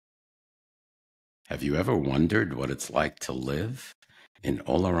Have you ever wondered what it's like to live in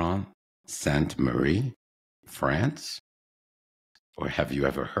Oloron Sainte-Marie, France? Or have you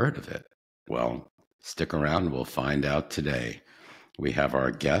ever heard of it? Well, stick around, we'll find out today. We have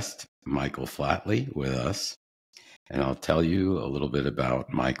our guest, Mykle Flatley, with us, and I'll tell you a little bit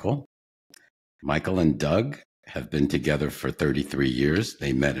about Mykle. Mykle and Doug have been together for 33 years.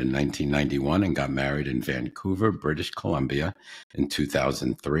 They met in 1991 and got married in Vancouver, British Columbia in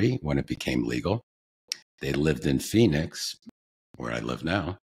 2003 when it became legal. They lived in Phoenix, where I live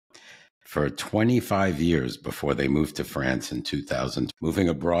now, for 25 years before they moved to France in 2000. Moving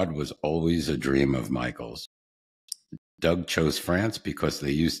abroad was always a dream of Mykle's. Doug chose France because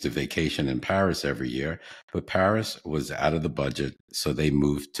they used to vacation in Paris every year, but Paris was out of the budget, so they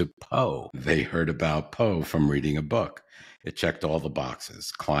moved to Pau. They heard about Pau from reading a book. It checked all the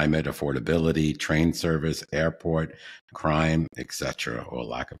boxes: climate, affordability, train service, airport, crime, etc., or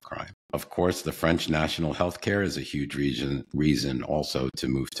lack of crime. Of course, the French national health care is a huge reason also to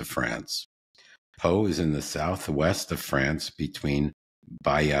move to France. Pau is in the southwest of France between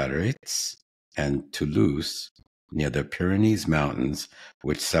Biarritz and Toulouse, near the Pyrenees Mountains,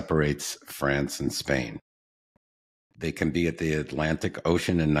 which separates France and Spain. They can be at the Atlantic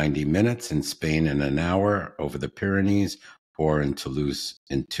Ocean in 90 minutes, in Spain in an hour, over the Pyrenees, or in Toulouse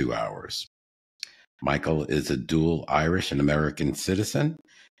in 2 hours. Mykle is a dual Irish and American citizen.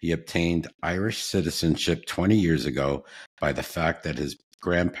 He obtained Irish citizenship 20 years ago by the fact that his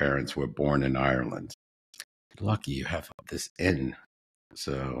grandparents were born in Ireland. Lucky you have this in.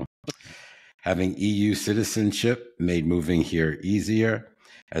 So, having EU citizenship made moving here easier,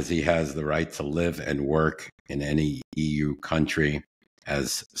 as he has the right to live and work in any EU country,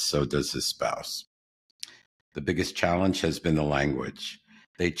 as so does his spouse. The biggest challenge has been the language.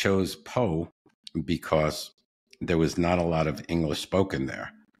 They chose Pau because there was not a lot of English spoken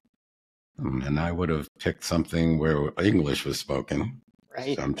there. And I would have picked something where English was spoken.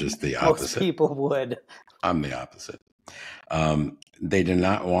 Right. So I'm just the opposite. Most people would. I'm the opposite. They did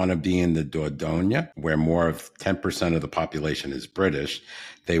not want to be in the Dordogne, where more of 10% of the population is British.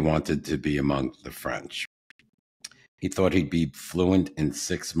 They wanted to be among the French. He thought he'd be fluent in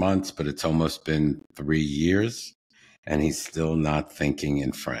 6 months, but it's almost been 3 years, and he's still not thinking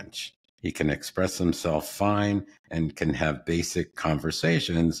in French. He can express himself fine and can have basic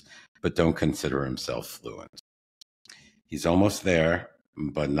conversations, but don't consider himself fluent. He's almost there,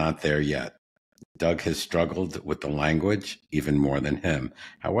 but not there yet. Doug has struggled with the language even more than him.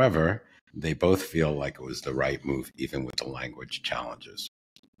 However, they both feel like it was the right move, even with the language challenges.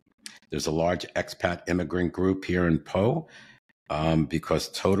 There's a large expat immigrant group here in Pau because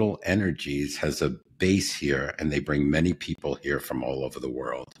Total Energies has a base here, and they bring many people here from all over the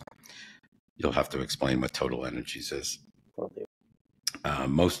world. You'll have to explain what Total Energies is. Will do.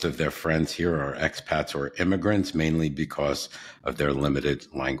 Most of their friends here are expats or immigrants, mainly because of their limited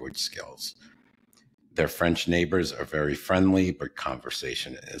language skills. Their French neighbors are very friendly, but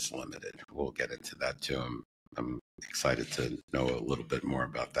conversation is limited. We'll get into that too. I'm excited to know a little bit more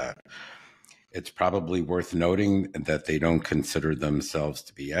about that. It's probably worth noting that they don't consider themselves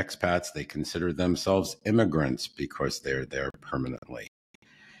to be expats. They consider themselves immigrants because they're there permanently.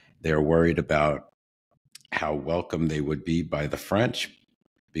 They're worried about how welcome they would be by the French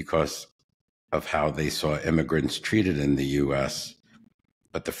because of how they saw immigrants treated in the U.S.,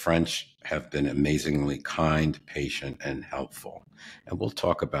 but the French have been amazingly kind, patient, and helpful. And we'll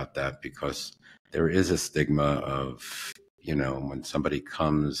talk about that because there is a stigma of, when somebody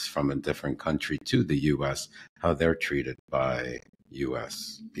comes from a different country to the U.S., how they're treated by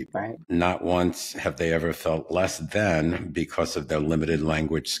U.S. people. Right. Not once have they ever felt less than because of their limited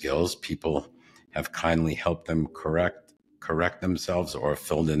language skills. People have kindly helped them correct themselves or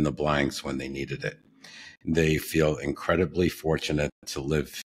filled in the blanks when they needed it. They feel incredibly fortunate to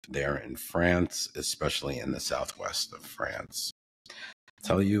live there in France, especially in the southwest of France. I'll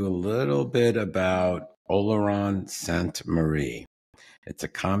tell you a little bit about Oloron Sainte-Marie. It's a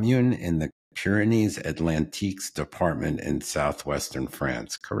commune in the Pyrenees Atlantiques department in southwestern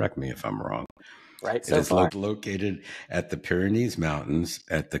France. Correct me if I'm wrong. Right. It is located at the Pyrenees Mountains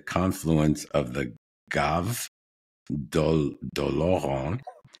at the confluence of the Gave d'Oloron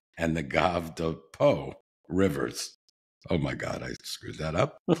and the Gave de Pau rivers. Oh my God, I screwed that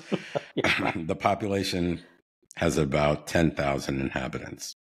up. Yeah. The population has about 10,000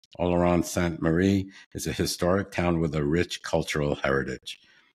 inhabitants. Oloron Sainte-Marie is a historic town with a rich cultural heritage.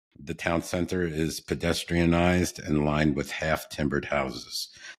 The town center is pedestrianized and lined with half-timbered houses.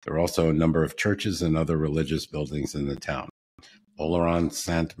 There are also a number of churches and other religious buildings in the town. Oloron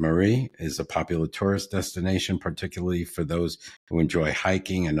Sainte-Marie is a popular tourist destination, particularly for those who enjoy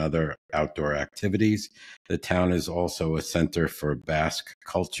hiking and other outdoor activities. The town is also a center for Basque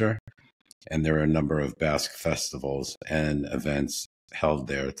culture, and there are a number of Basque festivals and events held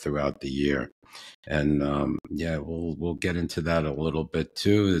there throughout the year. And yeah, we'll get into that a little bit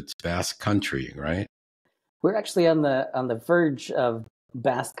too. It's Basque country, right? We're actually on the verge of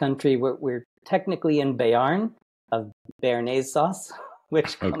Basque country. We're technically in Béarn of Béarnaise sauce,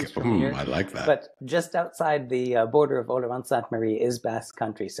 which Okay, comes from here. I like that. But just outside the border of Oloron Sainte-Marie is Basque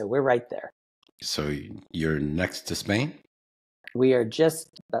country, so we're right there. So you're next to Spain? We are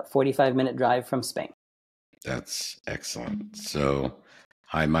just about 45-minute drive from Spain. That's excellent. So,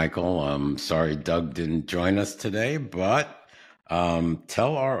 hi, Mykle. I'm sorry Doug didn't join us today, but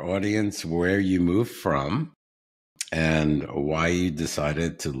tell our audience where you moved from and why you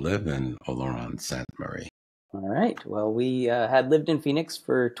decided to live in Oloron Sainte-Marie. All right. Well, we had lived in Phoenix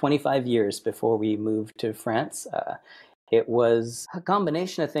for 25 years before we moved to France. It was a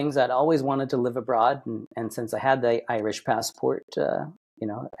combination of things. I'd always wanted to live abroad, and since I had the Irish passport,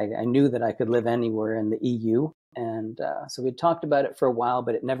 I knew that I could live anywhere in the EU. And so we talked about it for a while,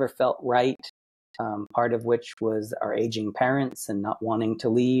 but it never felt right. Part of which was our aging parents and not wanting to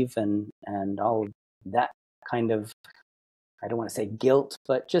leave, and all of that kind of, I don't want to say guilt,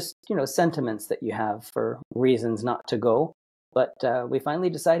 but just, sentiments that you have for reasons not to go. But we finally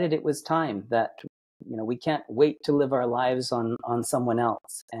decided it was time, that, we can't wait to live our lives on someone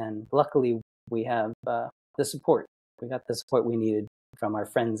else. And luckily, we have the support. We got the support we needed from our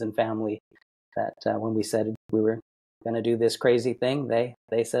friends and family, that when we said we were going to do this crazy thing,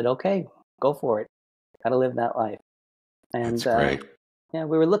 they said, okay, go for it. Got to live that life. And That's great. yeah,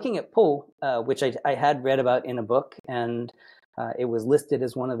 we were looking at Pau, which I had read about in a book, and it was listed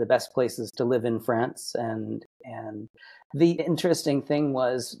as one of the best places to live in France. And the interesting thing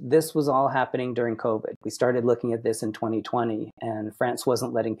was, this was all happening during COVID. We started looking at this in 2020, and France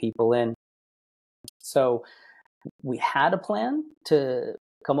wasn't letting people in. So we had a plan to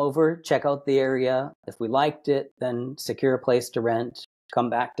come over, check out the area. If we liked it, then secure a place to rent, come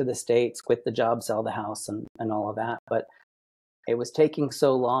back to the States, quit the job, sell the house, and all of that. But it was taking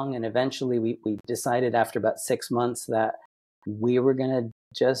so long, and eventually we decided after about 6 months that we were going to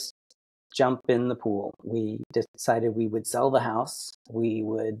just jump in the pool. We decided we would sell the house. We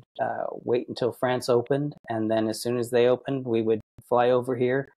would wait until France opened, and then as soon as they opened, we would fly over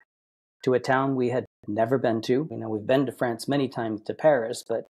here to a town we had never been to. We've been to France many times, to Paris,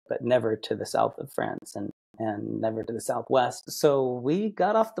 but never to the south of France, and never to the southwest. So we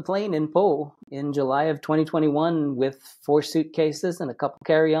got off the plane in Pau in July of 2021 with 4 suitcases and a couple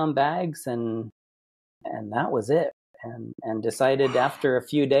carry-on bags, and that was it. And decided after a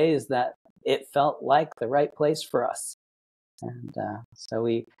few days that it felt like the right place for us. And so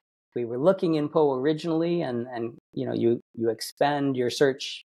we were looking in Pau originally, and you expand your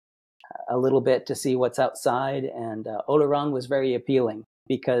search a little bit to see what's outside, and Oloron was very appealing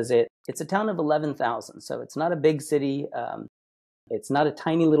because it's a town of 11,000, so it's not a big city. It's not a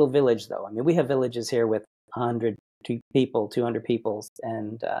tiny little village, though. I mean, we have villages here with 100 people, 200 people,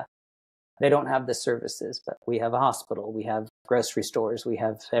 and they don't have the services, but we have a hospital, we have grocery stores, we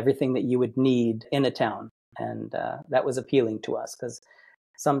have everything that you would need in a town. And that was appealing to us, because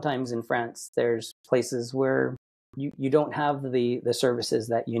sometimes in France, there's places where you don't have the services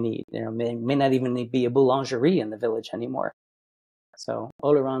that you need. May not even be a boulangerie in the village anymore. So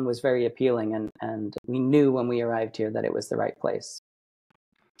Oloron was very appealing, and we knew when we arrived here that it was the right place.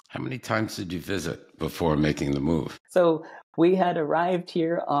 How many times did you visit before making the move? So we had arrived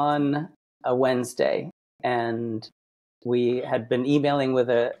here on a Wednesday, and we had been emailing with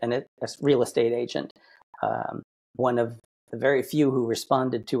a real estate agent, one of the very few who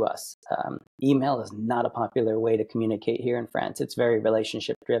responded to us. Email is not a popular way to communicate here in France. It's very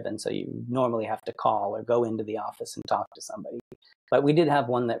relationship driven, so you normally have to call or go into the office and talk to somebody. But we did have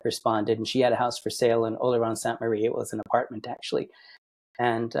one that responded, and she had a house for sale in Oloron Sainte-Marie. It was an apartment, actually.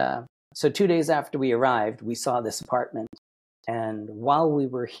 And so 2 days after we arrived, we saw this apartment. And while we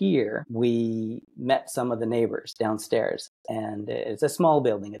were here, we met some of the neighbors downstairs. And it's a small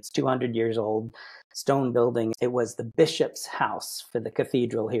building. It's 200 years old, stone building. It was the bishop's house for the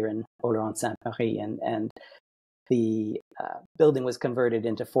cathedral here in Oloron Sainte-Marie. And the building was converted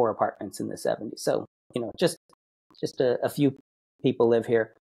into 4 apartments in the 70s. So, just a few people live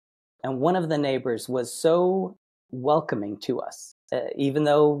here. And one of the neighbors was so welcoming to us. Even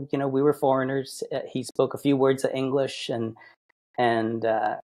though, we were foreigners, he spoke a few words of English, and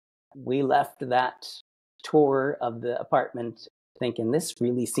we left that tour of the apartment thinking, this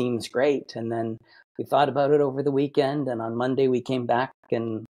really seems great. And then we thought about it over the weekend, and on Monday we came back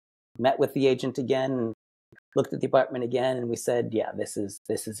and met with the agent again and looked at the apartment again, and we said, yeah, this is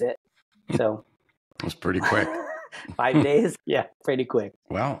it. So it was pretty quick. 5 days. Yeah, pretty quick.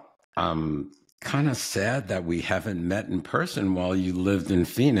 Well, kind of sad that we haven't met in person while you lived in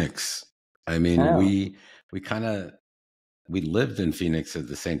Phoenix. I mean, we lived in Phoenix at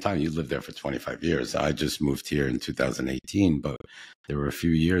the same time. You lived there for 25 years. I just moved here in 2018, but there were a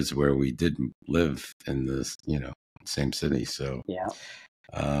few years where we did live in this, same city. So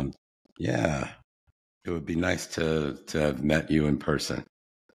yeah, it would be nice to have met you in person.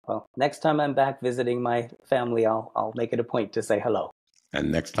 Well, next time I'm back visiting my family, I'll make it a point to say hello.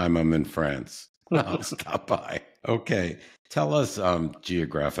 And next time I'm in France, I'll stop by. Okay. Tell us,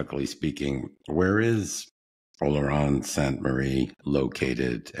 geographically speaking, where is Oloron Sainte-Marie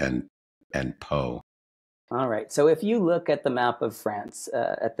located and Pau? All right. So if you look at the map of France,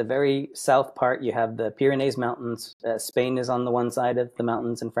 at the very south part, you have the Pyrenees Mountains. Spain is on the one side of the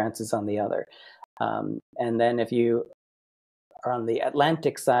mountains and France is on the other. And then if you are on the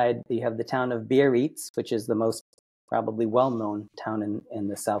Atlantic side, you have the town of Biarritz, which is the most probably well-known town in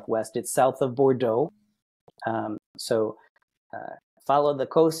the southwest. It's south of Bordeaux. So follow the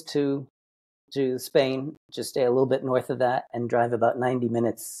coast to Spain, just stay a little bit north of that and drive about 90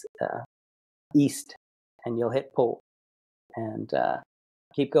 minutes east, and you'll hit Pau. And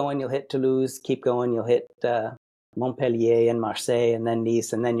keep going, you'll hit Toulouse. Keep going, you'll hit Montpellier and Marseille, and then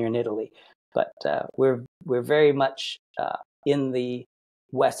Nice, and then you're in Italy. But we're very much in the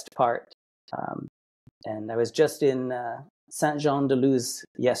west part. And I was just in Saint-Jean-de-Luz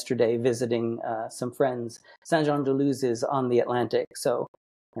yesterday visiting some friends. Saint-Jean-de-Luz is on the Atlantic, so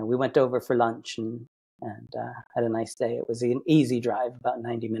we went over for lunch and had a nice day. It was an easy drive, about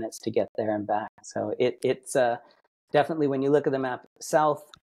 90 minutes to get there and back. So it's definitely, when you look at the map, south,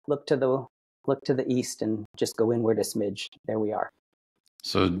 look to the east, and just go inward a smidge. There we are.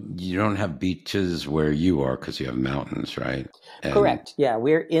 So you don't have beaches where you are because you have mountains, right? Correct. Yeah,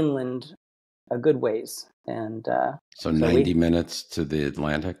 we're inland a good ways. And so 90 minutes to the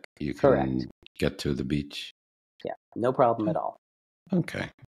Atlantic, you can correct. Get to the beach? Yeah, no problem at all. Okay.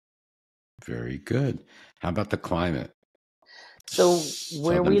 Very good. How about the climate? So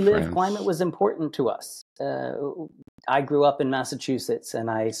where we live, France. Climate was important to us. I grew up in Massachusetts,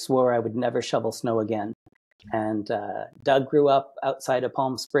 and I swore I would never shovel snow again. And Doug grew up outside of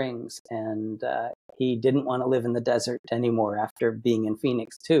Palm Springs, and he didn't want to live in the desert anymore after being in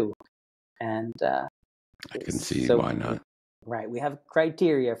Phoenix too. And I can see why not. Right, we have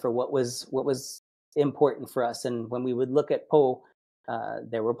criteria for what was important for us, and when we would look at Pau,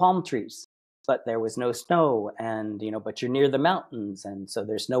 there were palm trees, but there was no snow, and but you're near the mountains, and so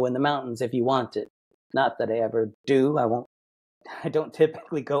there's snow in the mountains if you want it. Not that I ever do. I don't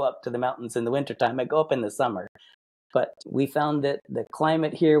typically go up to the mountains in the wintertime. I go up in the summer. But we found that the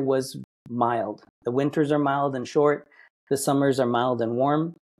climate here was mild. The winters are mild and short. The summers are mild and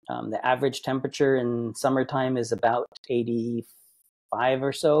warm. The average temperature in summertime is about 85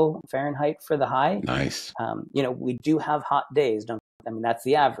 or so Fahrenheit for the high. Nice. We do have hot days. That's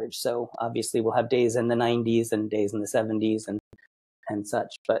the average. So obviously we'll have days in the 90s and days in the 70s and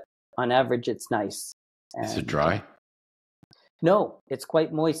such. But on average, it's nice. Is it dry? No, it's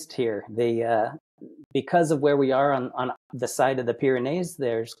quite moist here. Because of where we are on the side of the Pyrenees,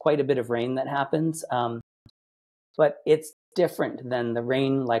 there's quite a bit of rain that happens. But it's different than the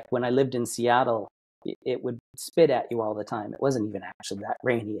rain. Like when I lived in Seattle, it would spit at you all the time. It wasn't even actually that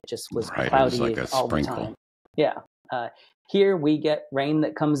rainy. It just was cloudy it was like a all sprinkle. the time. Yeah. Here we get rain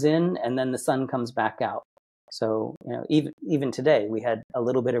that comes in and then the sun comes back out. So, even today we had a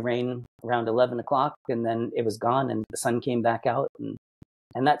little bit of rain around 11 o'clock and then it was gone and the sun came back out.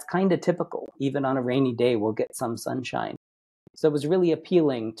 And that's kind of typical. Even on a rainy day, we'll get some sunshine. So it was really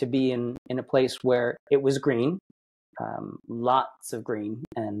appealing to be in a place where it was green, lots of green.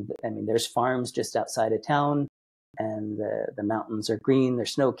 And there's farms just outside of town and the mountains are green, they're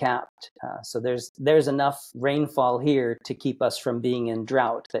snow-capped. So there's enough rainfall here to keep us from being in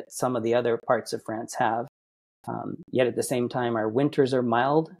drought that some of the other parts of France have. Yet at the same time, our winters are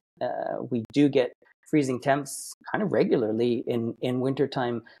mild. We do get freezing temps kind of regularly in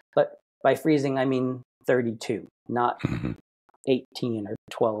wintertime, but by freezing, I mean 32, not 18 or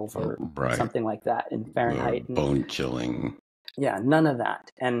 12 or something like that in Fahrenheit. Bone chilling. Yeah, none of that.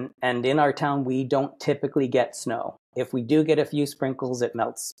 And in our town, we don't typically get snow. If we do get a few sprinkles, it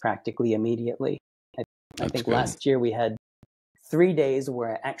melts practically immediately. I think good. Last year we had 3 days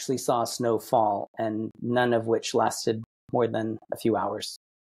where I actually saw snow fall, and none of which lasted more than a few hours.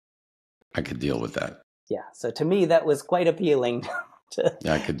 I could deal with that. Yeah, so to me that was quite appealing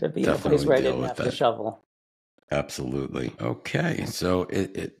Yeah, I could to be in a place definitely where I deal didn't with have to that. shovel. Absolutely. Okay. So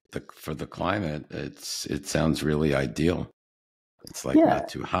for the climate, it sounds really ideal. It's like Yeah, not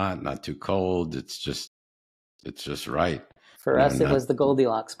too hot, not too cold. It's just right. for You know, us, it not was the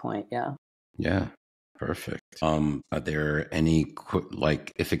Goldilocks point. Yeah. yeah, perfect. Are there any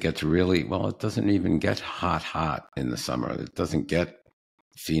like if it gets really well, it doesn't even get hot in the summer. It doesn't get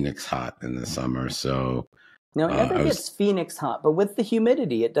Phoenix hot in the summer. So No, it never I was gets Phoenix hot, but with the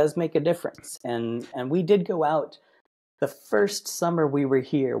humidity, it does make a difference. And we did go out. The first summer we were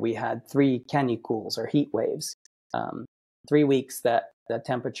here, we had 3 canicules or heat waves. 3 weeks that the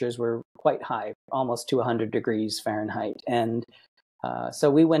temperatures were quite high, almost to 100 degrees Fahrenheit. And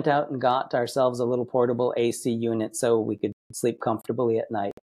so we went out and got ourselves a little portable AC unit so we could sleep comfortably at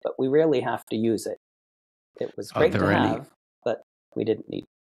night. But we rarely have to use it. It was are great to there any have, but we didn't need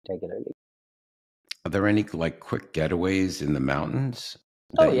it regularly. are there any like quick getaways in the mountains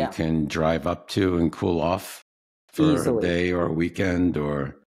Oh, that you yeah, can drive up to and cool off for a easily. day or a weekend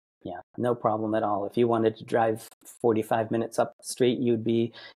or Yeah, no problem at all. If you wanted to drive 45 minutes up the street, you'd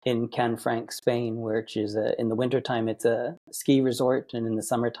be in Canfranc, Spain, which is in the wintertime, it's a ski resort. And in the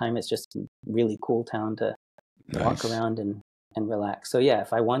summertime, it's just a really cool town to walk nice? around and relax. So, yeah,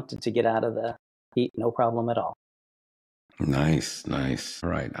 if I wanted to get out of the heat, no problem at all. Nice, nice. All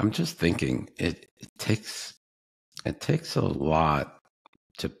right. I'm just thinking it takes a lot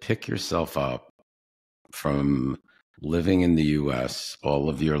to pick yourself up from living in the US all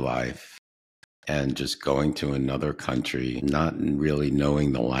of your life and just going to another country, not really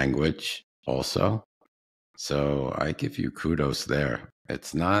knowing the language also. So I give you kudos there.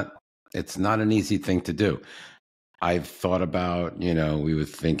 It's not an easy thing to do. I've thought about, we were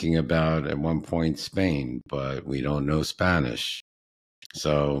thinking about at one point Spain, but we don't know Spanish.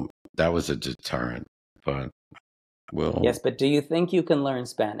 So that was a deterrent. But Yes, we'll but do you think you can learn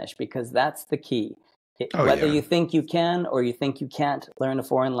Spanish? Because that's the key. oh Whether yeah. you think you can or you think you can't learn a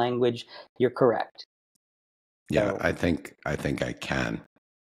foreign language, you're correct. Yeah, So I think I can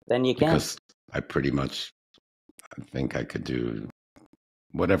then you can. because I think I could do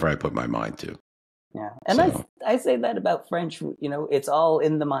whatever I put my mind to. Yeah, and So I say that about French. It's all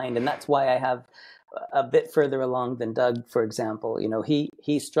in the mind, and that's why I have a bit further along than Doug, for example.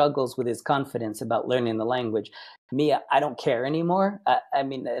 He struggles with his confidence about learning the language. Me, I don't care anymore. I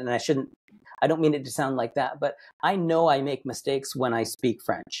mean, and I shouldn't. I don't mean it to sound like that, but I know I make mistakes when I speak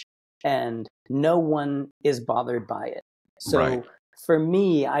French, and no one is bothered by it. right. So for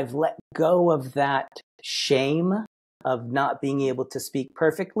me, I've let go of that shame of not being able to speak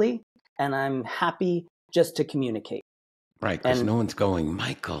perfectly, and I'm happy just to communicate. Right, because And no one's going,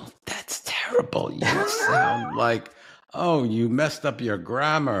 Michael, that's terrible. You sound like, oh, you messed up your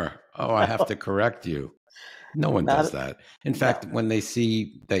grammar. Oh, I have to correct you. No one does not that. In no, fact, when they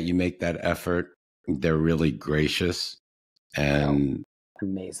see that you make that effort, they're really gracious no, and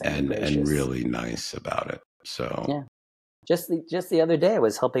amazingly and gracious. really nice about it. So, Yeah. Just the other day, I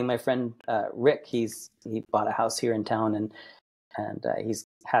was helping my friend Rick. He bought a house here in town, and he's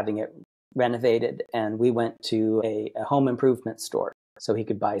having it renovated. And we went to a home improvement store so he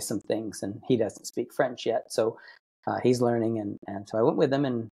could buy some things. And he doesn't speak French yet, so he's learning. And so I went with him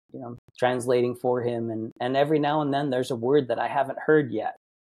and translating for him. And every now and then there's a word that I haven't heard yet,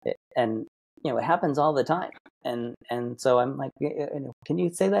 and it happens all the time. And so I'm like, can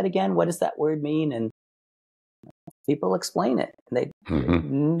you say that again? What does that word mean? And people explain it. mhm.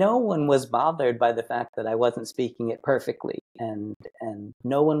 No one was bothered by the fact that I wasn't speaking it perfectly, and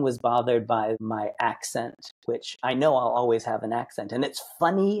no one was bothered by my accent, which I know I'll always have an accent. And it's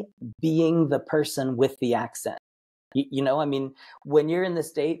funny being the person with the accent. I mean, when you're in the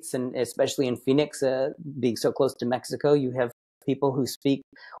States, and especially in Phoenix, being so close to Mexico, you have people who speak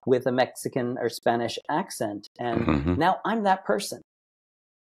with a Mexican or Spanish accent, and Mhm. now I'm that person.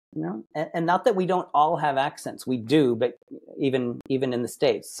 And not that we don't all have accents, we do, but even in the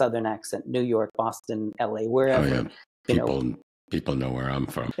States, Southern accent, New York, Boston, LA, Oh yeah, wherever, you know. people know where I'm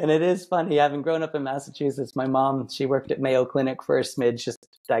from. And it is funny, having grown up in Massachusetts, my mom, she worked at Mayo Clinic for a smidge, just to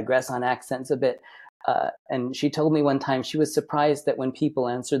digress on accents a bit. And she told me one time she was surprised that when people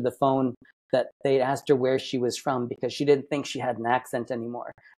answered the phone, that they asked her where she was from because she didn't think she had an accent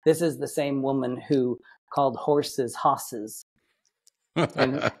anymore. This is the same woman who called horses hosses.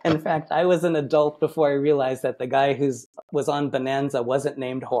 And in fact, I was an adult before I realized that the guy who was on Bonanza wasn't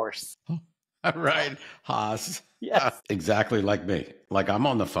named Horse. Right, Haas. Yes. Exactly like me. Like I'm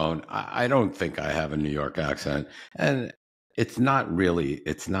on the phone. I don't think I have a New York accent. And it's not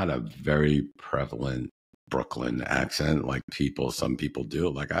a very prevalent Brooklyn accent like some people do.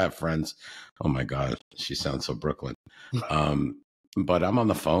 Like I have friends, oh my God, she sounds so Brooklyn. Um, but I'm on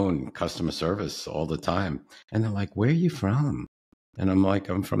the phone, customer service all the time. And they're like, where are you from? And I'm like,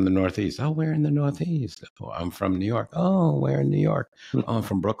 I'm from the Northeast. Oh, where in the Northeast? Oh, I'm from New York. Oh, where in New York? Oh, I'm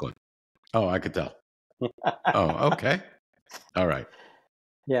from Brooklyn. Oh, I could tell. Oh, okay. All right.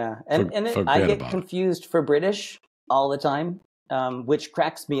 Yeah, and I Forget get about it. confused for British all the time, which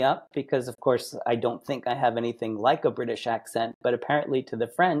cracks me up because, of course, I don't think I have anything like a British accent. But apparently, to the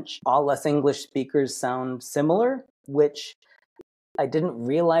French, all us English speakers sound similar, which I didn't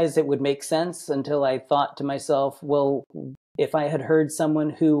realize it would make sense until I thought to myself, well, if I had heard someone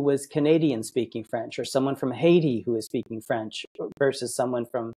who was Canadian speaking French, or someone from Haiti who was speaking French versus someone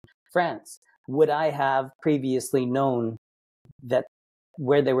from France, would I have previously known that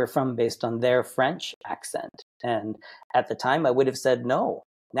where they were from based on their French accent? And at the time, I would have said no.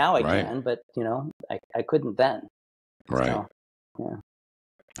 Now I Right. can, but I couldn't then. Right. So, yeah,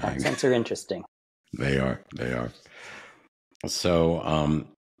 accents are interesting. They are. They are. So,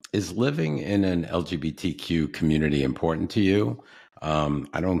 is living in an LGBTQ community important to you?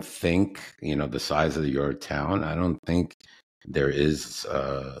 I don't think, the size of your town, I don't think there is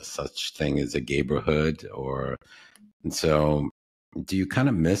such thing as a gayborhood and so do you kind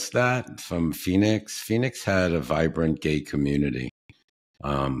of miss that from Phoenix? Phoenix had a vibrant gay community.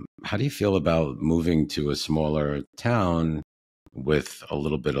 How do you feel about moving to a smaller town with a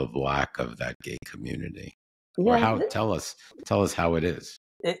little bit of lack of that gay community? Or Yeah, tell us how it is.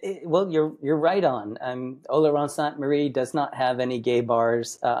 well, you're right on. Oloron Sainte-Marie does not have any gay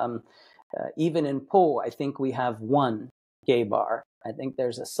bars. Even in Pau, I think we have one gay bar. I think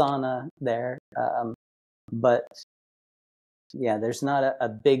there's a sauna there, but yeah, there's not a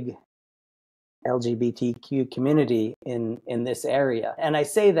big LGBTQ community in this area. And I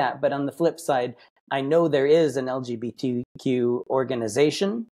say that, but on the flip side, I know there is an LGBTQ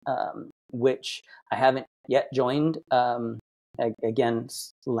organization, which I haven't yet joined. Again,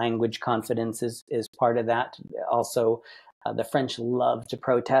 language confidence is part of that. Also, the French love to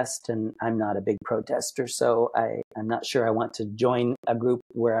protest, and I'm not a big protester, so I'm not sure I want to join a group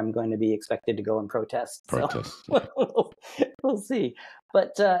where I'm going to be expected to go and protest. Protest. So we'll see.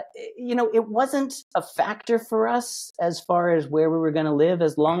 But, it wasn't a factor for us as far as where we were going to live,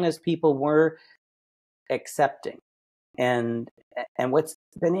 as long as people were accepting. And what's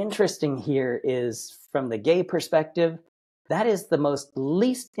been interesting here is, from the gay perspective, that is the most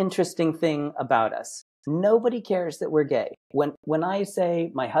least interesting thing about us. Nobody cares that we're gay. When I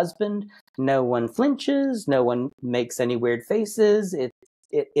say my husband, no one flinches, no one makes any weird faces. It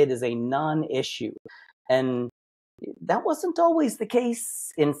is a non-issue. And that wasn't always the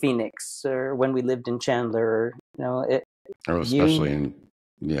case in Phoenix or when we lived in Chandler. Especially in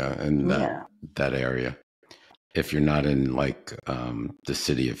that area. If you're not in the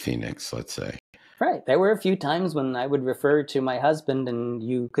city of Phoenix, let's say. Right. There were a few times when I would refer to my husband and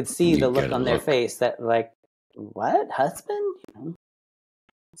you could see the look on their face that like, what, husband?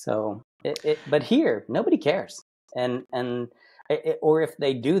 So, but here, nobody cares. Or if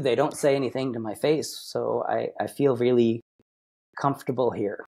they do, they don't say anything to my face. So I feel really comfortable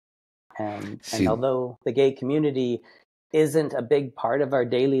here. And although the gay community isn't a big part of our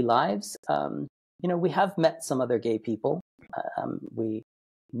daily lives, we have met some other gay people.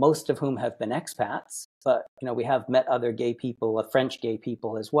 Most of whom have been expats, but we have met other gay people, French gay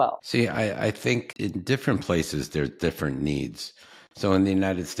people as well. See, I think in different places there's different needs. So in the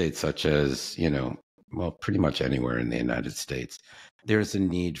United States, such as pretty much anywhere in the United States, there's a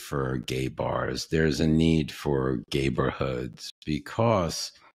need for gay bars. There's a need for gayborhoods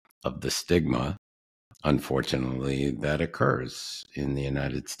because of the stigma, unfortunately, that occurs in the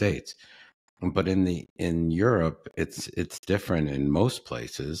United States. But in Europe, it's different in most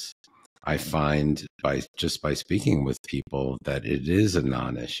places. I find by speaking with people that it is a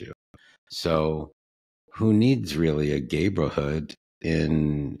non-issue. So who needs really a gayborhood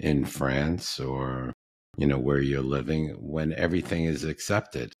in France or where you're living when everything is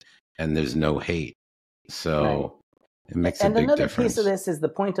accepted and there's no hate? So it makes a big difference. And another piece of this is the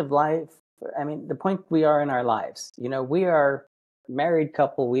point of life. I mean, the point we are in our lives. We are married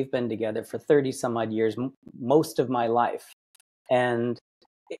couple. We've been together for 30 some odd years, most of my life. And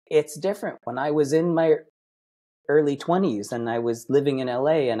it's different. When I was in my early 20s and I was living in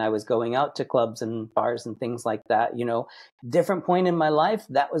LA and I was going out to clubs and bars and things like that, different point in my life,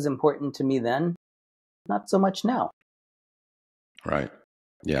 that was important to me then, not so much now. Right.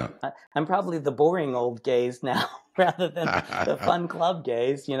 Yeah. I'm probably the boring old gays now rather than the fun club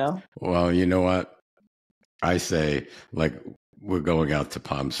gays, Well, you know what? I say, we're going out to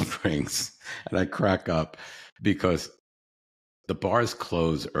Palm Springs and I crack up because the bars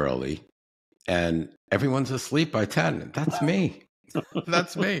close early and everyone's asleep by 10. That's me.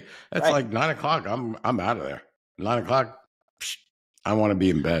 That's me. It's Right. like 9 o'clock. I'm out of there. 9 o'clock. Psh, I want to be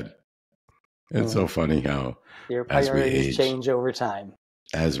in bed. It's so funny how Your as we priorities age, change over time.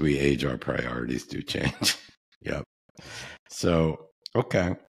 our priorities do change. Yep. So,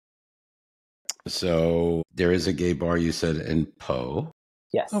 okay. So there is a gay bar, you said, in Poe.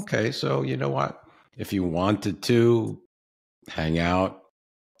 Yes. Okay. So you know what? If you wanted to hang out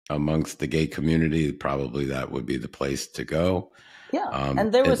amongst the gay community, probably that would be the place to go. Yeah.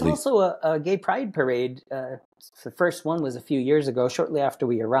 And there At was least, also a gay pride parade. The first one was a few years ago, shortly after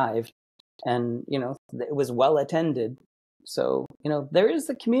we arrived. And, it was well attended. So, there is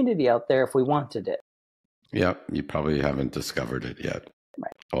a community out there if we wanted it. yeah, you probably haven't discovered it yet.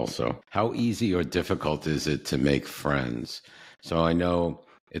 Right. Also, how easy or difficult is it to make friends? So I know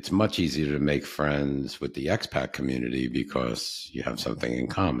it's much easier to make friends with the expat community because you have something in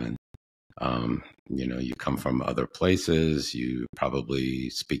common. You come from other places, you probably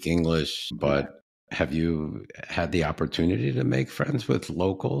speak English, but have you had the opportunity to make friends with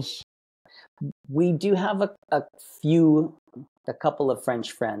locals? We do have a couple of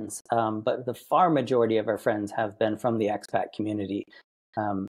French friends, but the far majority of our friends have been from the expat community.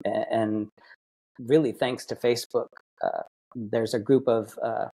 And really, thanks to Facebook, there's a group of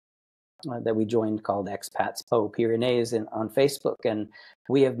that we joined called Expats Pyrenees on Facebook, and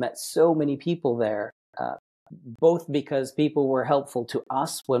we have met so many people there. Both because people were helpful to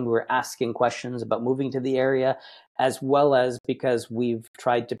us when we were asking questions about moving to the area, as well as because we've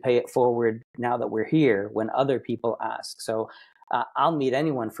tried to pay it forward now that we're here when other people ask. So I'll meet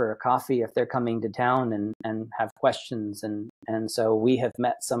anyone for a coffee if they're coming to town and have questions. And so we have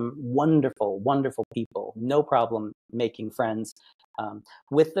met some wonderful, wonderful people. No problem making friends.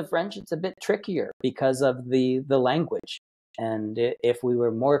 With the French, it's a bit trickier because of the language. And if we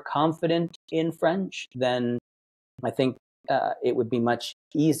were more confident in French, then I think it would be much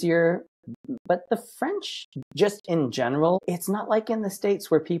easier. But the French, just in general, it's not like in the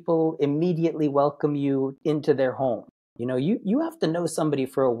States where people immediately welcome you into their home. You have to know somebody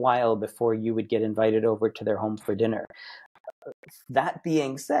for a while before you would get invited over to their home for dinner. That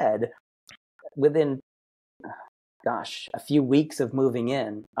being said, within a few weeks of moving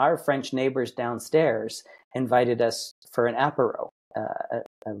in, our French neighbors downstairs invited us for an apéro,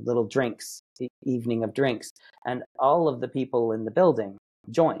 a little evening of drinks, and all of the people in the building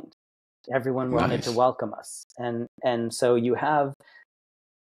joined. Everyone wanted to Nice. welcome us, and so you have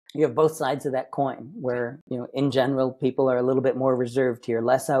both sides of that coin. Where in general, people are a little bit more reserved here,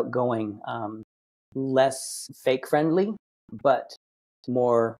 less outgoing, less fake friendly, but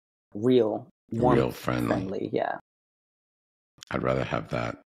more real, Real warmth friendly. friendly. Yeah. I'd rather have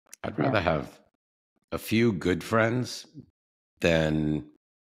that. I'd Yeah. rather have a few good friends than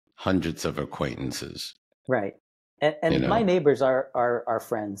hundreds of acquaintances. Right. And my neighbors are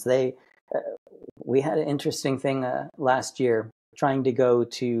friends. We had an interesting thing last year trying to go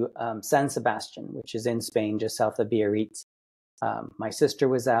to San Sebastian, which is in Spain, just south of Biarritz. My sister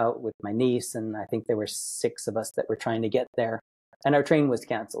was out with my niece, and I think there were 6 of us that were trying to get there. And our train was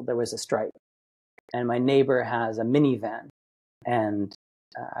canceled. There was a strike. And my neighbor has a minivan. And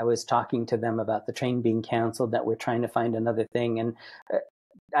I was talking to them about the train being canceled, that we're trying to find another thing. And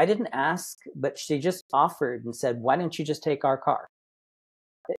I didn't ask, but she just offered and said, "Why don't you just take our car?"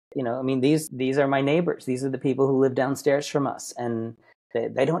 These are my neighbors. These are the people who live downstairs from us, and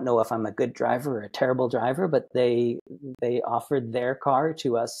they don't know if I'm a good driver or a terrible driver, but they offered their car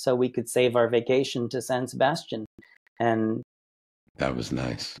to us so we could save our vacation to San Sebastian. And that was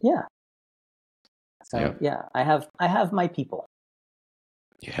nice. Yeah. So yeah, I have my people.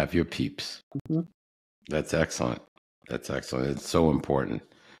 You have your peeps. Mm-hmm. That's excellent. That's excellent. It's so important.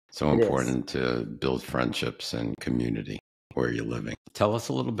 So important to build friendships and community where you're living. Tell us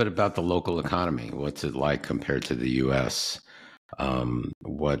a little bit about the local economy. What's it like compared to the U.S.? Give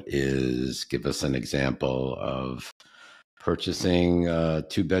us an example of purchasing a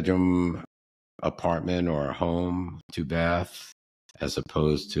 2-bedroom apartment or a home, 2-bath, as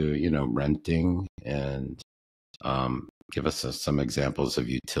opposed to, renting, and give us some examples of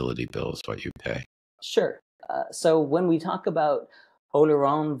utility bills, what you pay. Sure. So when we talk about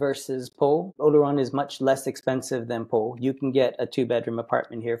Oloron versus Pau, Oloron is much less expensive than Pau. You can get a 2-bedroom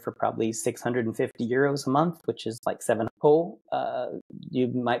apartment here for probably 650 euros a month, which is like 7. Pau, you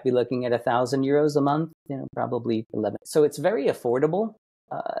might be looking at 1,000 euros a month, probably 11. So it's very affordable.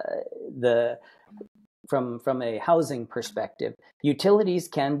 From a housing perspective, utilities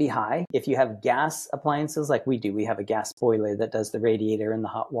can be high. If you have gas appliances like we do, we have a gas boiler that does the radiator and the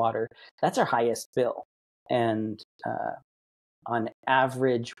hot water. That's our highest bill. And on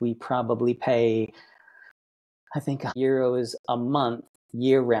average, we probably pay I think euros a month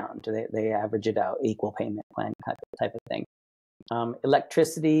year round. They average it out, equal payment plan type of thing.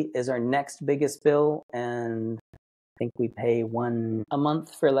 Electricity is our next biggest bill, and I think we pay $1 a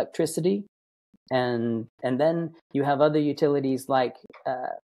month for electricity. And then you have other utilities like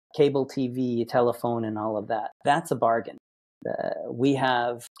cable TV, telephone, and all of that. That's a bargain. We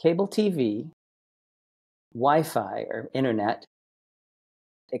have cable TV, Wi-Fi or internet.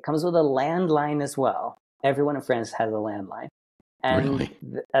 It comes with a landline as well. Everyone in France has a landline. And Really?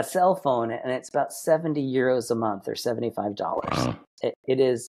 a cell phone, and it's about 70 euros a month or $75. Wow. It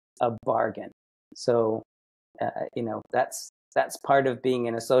is a bargain. So, that's part of being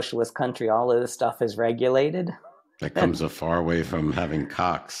in a socialist country. All of this stuff is regulated. That comes a far way from having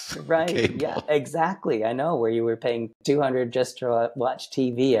Cox Right. cable. Yeah, exactly. I know, where you were paying $200 just to watch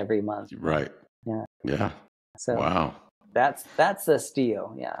TV every month. Right. Yeah. Yeah. So Wow. that's a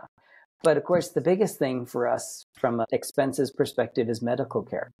steal. Yeah. But of course, the biggest thing for us from an expenses perspective is medical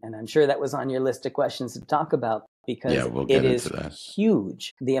care. And I'm sure that was on your list of questions to talk about, because We'll get it is into that.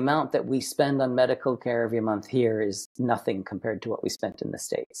 huge. The amount that we spend on medical care every month here is nothing compared to what we spent in the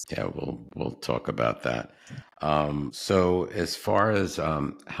States. Yeah, we'll talk about that. So as far as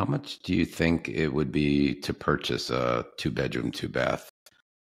how much do you think it would be to purchase a 2-bedroom, 2-bath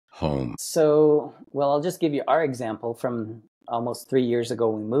home? So, well, I'll just give you our example from almost 3 years ago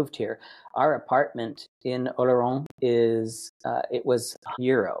when we moved here. Our apartment in Oloron it was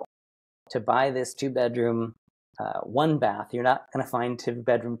 €1 to buy this 2-bedroom, 1-bath. You're not going to find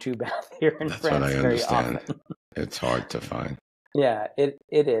 2-bedroom, 2-bath here in That's France what I very understand. often. It's hard to find. Yeah, it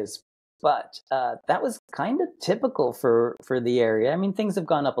is. But that was kind of typical for the area. I mean, things have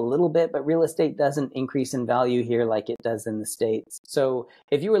gone up a little bit, but real estate doesn't increase in value here like it does in the States. So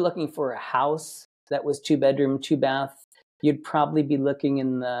if you were looking for a house that was 2-bedroom, 2-bath, you'd probably be looking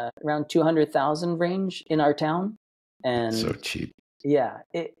in the around 200,000 range in our town. And so cheap. Yeah,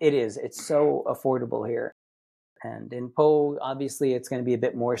 it is. It's so affordable here. And in Po, obviously, it's going to be a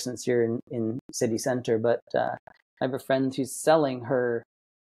bit more since you're in city center. But I have a friend who's selling her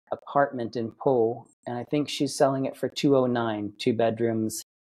apartment in Po, and I think she's selling it for 209, 2 bedrooms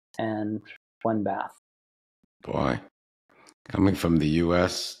and 1 bath. Boy, coming from the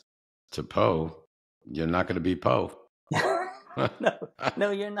U.S. to Po, you're not going to be Po.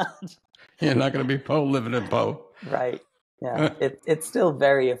 No, you're not. You're not going to be Po living in Po. Right. Yeah, it's still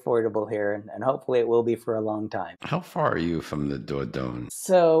very affordable here, and hopefully it will be for a long time. How far are you from the Dordogne?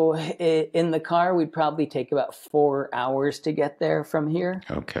 So in the car, we'd probably take about 4 hours to get there from here.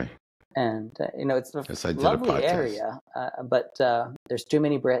 Okay. And, it's a Yes, I did lovely a area, but there's too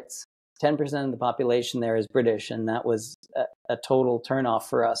many Brits. 10% of the population there is British, and that was a total turnoff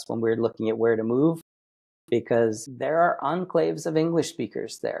for us when we were looking at where to move, because there are enclaves of English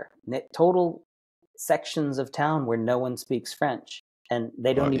speakers there. Total sections of town where no one speaks French, and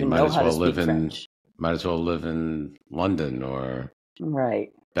they don't even know how to speak French. Might as well live in London or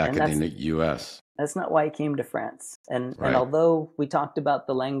back in the U.S. That's not why I came to France. And although we talked about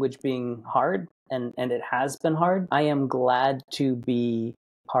the language being hard, and it has been hard, I am glad to be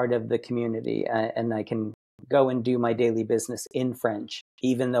part of the community, and I can go and do my daily business in French.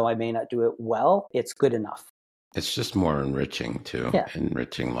 Even though I may not do it well, it's good enough. It's just more enriching too,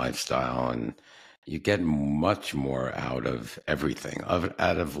 enriching lifestyle, and you get much more out of everything,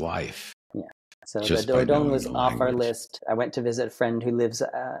 out of life. Yeah. So the Dordogne was off our list. I went to visit a friend who lives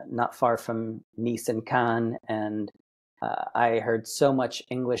not far from Nice and Cannes, and I heard so much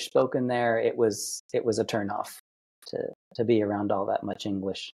English spoken there. It was a turnoff to be around all that much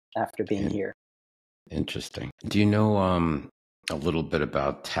English after being here. Interesting. Do you know a little bit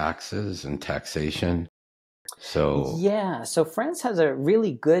about taxes and taxation? So France has a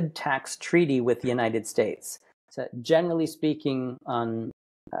really good tax treaty with the United States. So generally speaking, on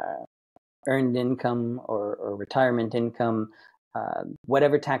earned income or retirement income,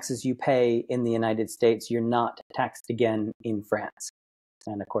 whatever taxes you pay in the United States, you're not taxed again in France.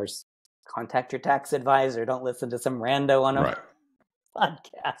 And of course, contact your tax advisor. Don't listen to some rando on a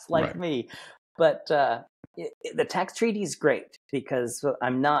podcast like me. But the tax treaty is great because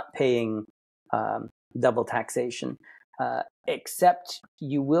I'm not paying double taxation, except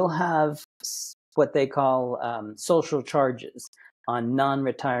you will have what they call social charges on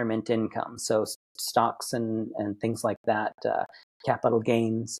non-retirement income. So stocks and things like that, capital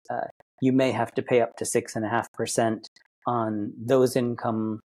gains, you may have to pay up to 6.5% on those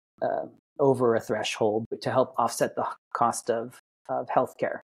income over a threshold to help offset the cost of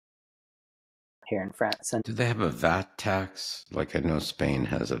healthcare here in France. And do they have a VAT tax? Like I know Spain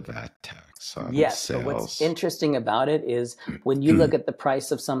has a VAT tax on yes, sales. but what's interesting about it is when you look at the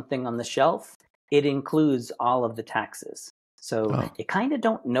price of something on the shelf, it includes all of the taxes. So you kind of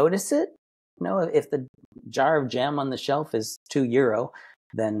don't notice it. If the jar of jam on the shelf is €2,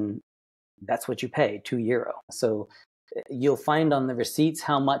 then that's what you pay, €2. So you'll find on the receipts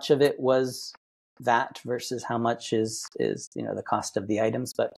how much of it was that versus how much is the cost of the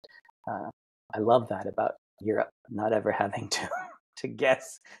items. But I love that about Europe, not ever having to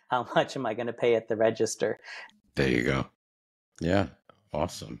guess how much am I going to pay at the register. There you go. Yeah,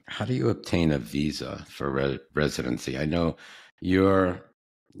 awesome. How do you obtain a visa for residency? I know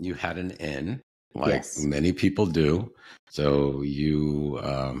you had an in, like many people do. So you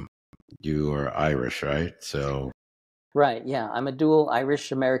are Irish, right? So right, yeah, I'm a dual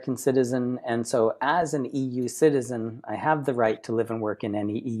Irish-American citizen, and so as an EU citizen, I have the right to live and work in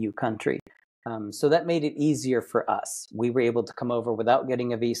any EU country. So that made it easier for us. We were able to come over without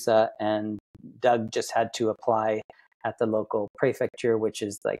getting a visa, and Doug just had to apply at the local prefecture, which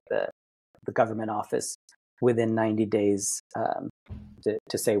is like the government office, within 90 days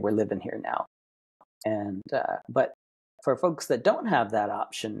to say we're living here now. And but for folks that don't have that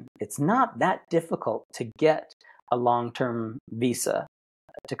option, it's not that difficult to get a long-term visa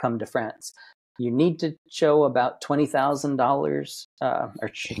to come to France. You need to show about $20,000, or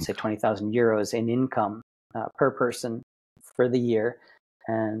say 20,000 euros in income per person for the year.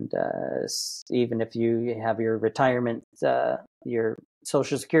 And even if you have your retirement, your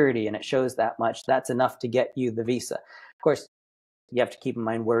Social Security, and it shows that much, that's enough to get you the visa. Of course, you have to keep in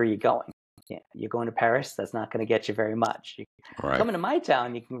mind, where are you going? Yeah, you're going to Paris, that's not going to get you very much. Coming to my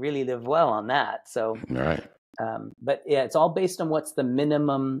town, you can really live well on that. So, right. But yeah, it's all based on what's the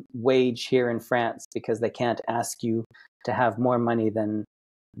minimum wage here in France, because they can't ask you to have more money than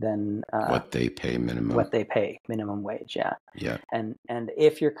what they pay minimum. What they pay minimum wage, yeah. Yeah. And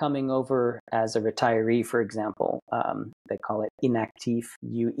if you're coming over as a retiree, for example, they call it inactif.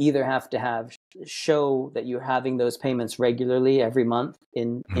 You either have to show that you're having those payments regularly every month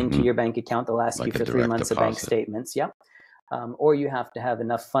into your bank account. They'll ask you for 3 months of bank statements. Yeah. Or you have to have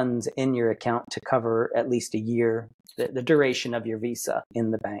enough funds in your account to cover at least a year, the duration of your visa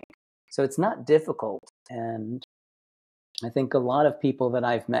in the bank. So it's not difficult. And I think a lot of people that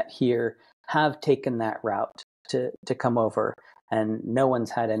I've met here have taken that route to come over, and no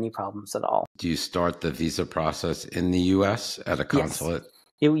one's had any problems at all. Do you start the visa process in the U.S. at a consulate?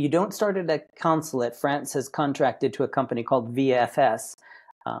 Yes. You don't start at a consulate. France has contracted to a company called VFS.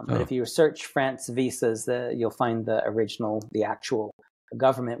 But if you search France visas, you'll find the actual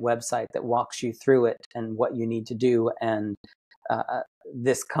government website that walks you through it and what you need to do. And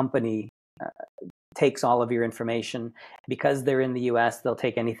this company takes all of your information. Because they're in the US, they'll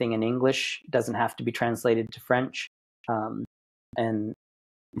take anything in English. It doesn't have to be translated to French. And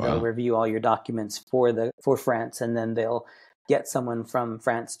they'll review all your documents for France, and then they'll get someone from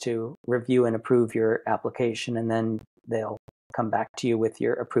France to review and approve your application, and then they'll come back to you with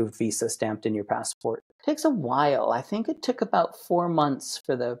your approved visa stamped in your passport. It takes a while. I think it took about 4 months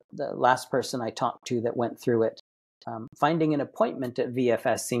for the last person I talked to that went through it. Finding an appointment at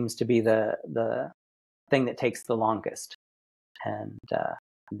VFS seems to be the thing that takes the longest. And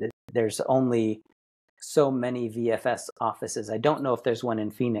there's only so many VFS offices. I don't know if there's one in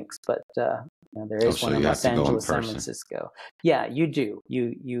Phoenix, but there is one in Los Angeles, San Francisco. Yeah, you do.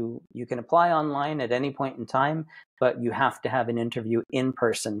 You can apply online at any point in time, but you have to have an interview in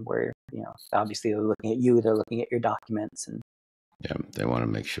person where, obviously they're looking at you, they're looking at your documents, and they want to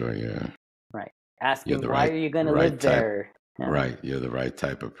make sure you're right. Asking why are you going to live there? Yeah. Right, you're the right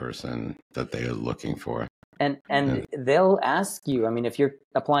type of person that they are looking for. And they'll ask you, if you're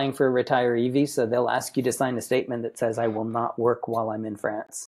applying for a retiree visa, they'll ask you to sign a statement that says, I will not work while I'm in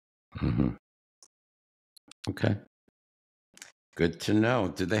France. Mm-hmm. Okay. Good to know.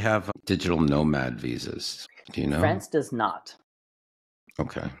 Do they have digital nomad visas? Do you know? France does not.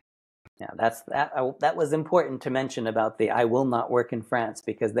 Okay. Yeah, that was important to mention about the I will not work in France,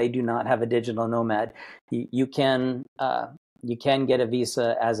 because they do not have a digital nomad. You can get a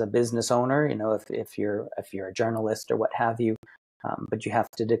visa as a business owner, if you're a journalist or what have you, but you have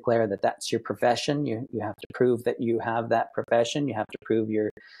to declare that that's your profession. You have to prove that you have that profession. You have to prove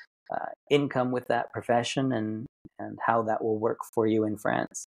your income with that profession and how that will work for you in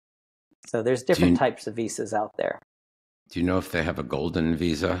France. So there's different types of visas out there. Do you know if they have a golden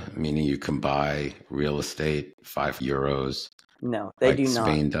visa, meaning you can buy real estate, €5? No, they do not.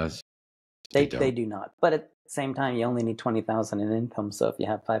 Spain does? They do not. But at the same time, you only need 20,000 in income. So if you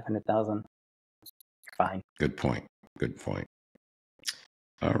have 500,000, fine. Good point.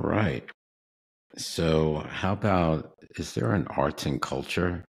 All right. So how about, is there an arts and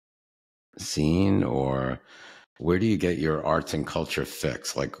culture scene, or where do you get your arts and culture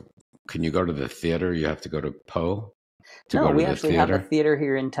fix? Like, can you go to the theater? You have to go to Po to No, go to we the actually have a theater? theater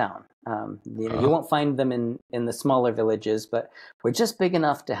here in town. You Oh, won't find them in the smaller villages, but we're just big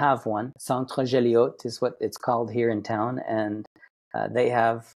enough to have one. Centre Joliot is what it's called here in town, and they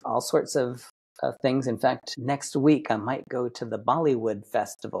have all sorts of things. In fact, next week I might go to the Bollywood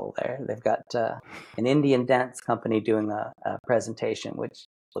Festival there. They've got an Indian dance company doing a presentation, which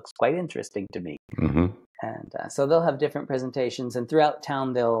looks quite interesting to me. mm-hmm. And so they'll have different presentations, and throughout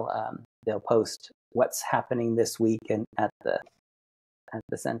town they'll post what's happening this week and at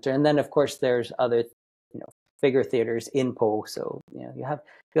the center. And then of course there's other bigger theaters in Po, so you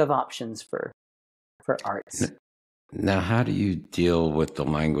have options for arts. Now, how do you deal with the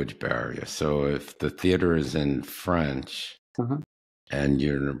language barrier? So if the theater is in French Mhm. and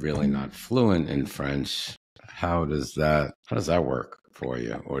you're really not fluent in French, how does that work for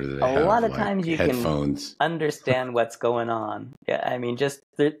you? Or do they A have lot of like times you can headphones? understand what's going on. Yeah, I mean just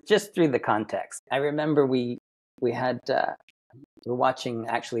through the context. I remember we had we were watching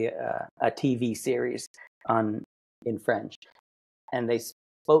actually a TV series in French, and they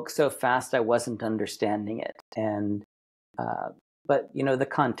spoke so fast I wasn't understanding it. And but the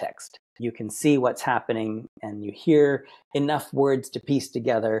context, you can see what's happening, and you hear enough words to piece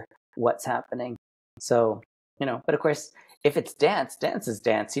together what's happening. So but of course, if it's dance, dance is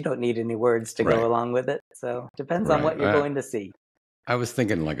dance. You don't need any words to go Right, along with it. So depends on right. what you're going to see. I was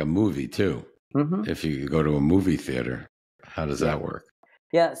thinking like a movie too. Hmm. If you go to a movie theater, how does Yeah. that work?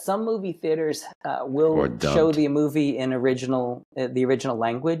 Yeah, some movie theaters Or will show dubbed? the movie in the original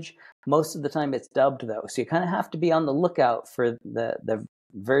language. Most of the time, it's dubbed though, so you kind of have to be on the lookout for the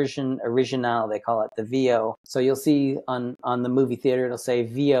version original. They call it the VO. So you'll see on the movie theater, it'll say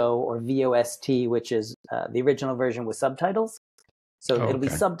VO or VOST, which is the original version with subtitles. So Oh, it'll be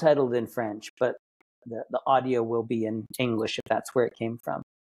okay. subtitled in French, but the audio will be in English if that's where it came from.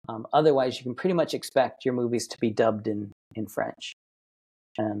 Otherwise, you can pretty much expect your movies to be dubbed in French.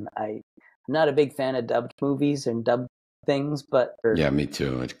 And I'm not a big fan of dubbed movies and dubbed things, but Yeah, me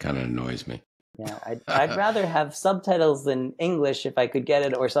too. It kind of annoys me. yeah, I'd rather have subtitles in English if I could get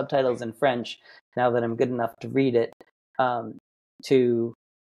it, or subtitles in French. Now that I'm good enough to read it, um, to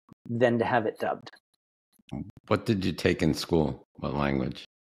than to have it dubbed. What did you take in school? What language?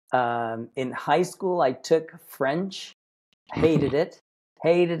 In high school, I took French. Hated it.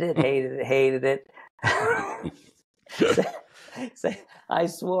 Hated it. Hated it. Hated it. So I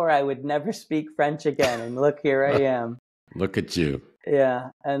swore I would never speak French again, and look, here I am. Look at you. Yeah,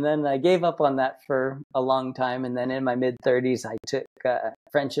 and then I gave up on that for a long time, and then in my mid-30s, I took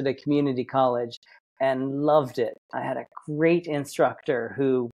French at a community college and loved it. I had a great instructor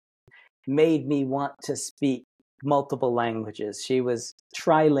who made me want to speak multiple languages. She was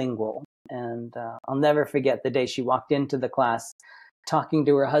trilingual, and I'll never forget the day she walked into the class talking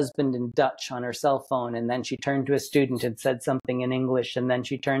to her husband in Dutch on her cell phone, and then she turned to a student and said something in English, and then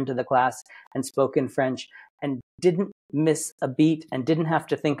she turned to the class and spoke in French, and didn't miss a beat and didn't have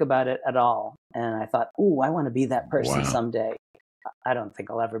to think about it at all. And I thought, ooh, I want to be that person Wow. someday. I don't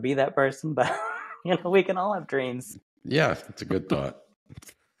think I'll ever be that person, but we can all have dreams. Yeah, that's a good thought.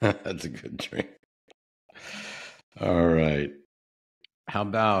 That's a good dream. All right. How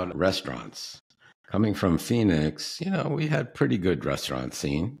about restaurants? Coming from Phoenix, we had pretty good restaurant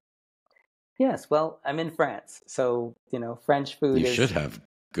scene. Yes, well, I'm in France, so French food You is should have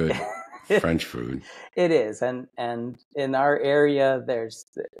good French food. It is, and in our area, there's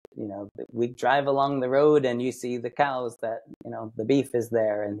we drive along the road and you see the cows that the beef is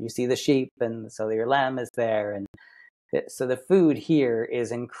there, and you see the sheep, and so your lamb is there, and so the food here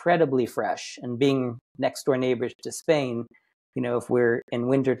is incredibly fresh. And being next door neighbors to Spain, if we're in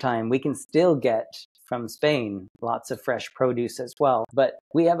wintertime, we can still get from Spain lots of fresh produce as well. But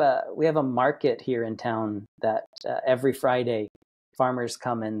we have a market here in town that every Friday farmers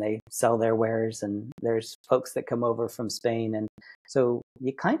come and they sell their wares, and there's folks that come over from Spain, and so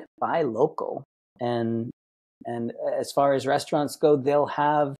you kind of buy local. And as far as restaurants go, they'll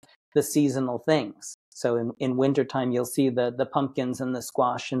have the seasonal things. So in wintertime, you'll see the pumpkins and the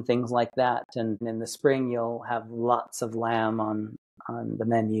squash and things like that. And in the spring, you'll have lots of lamb on the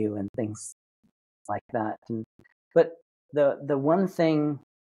menu and things like that. But the one thing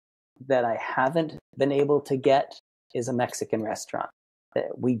that I haven't been able to get is a Mexican restaurant.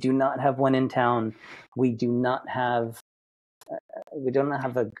 We do not have one in town. We do not have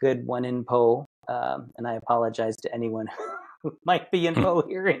a good one in Po. And I apologize to anyone who might be in Po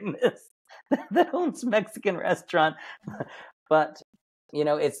hearing this that owns a Mexican restaurant. But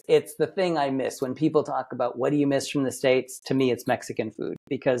it's the thing I miss when people talk about what do you miss from the States. To me, it's Mexican food,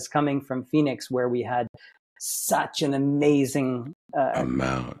 because coming from Phoenix, where we had such an amazing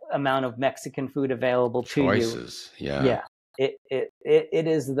amount of Mexican food available to you. Choices, yeah. Yeah, it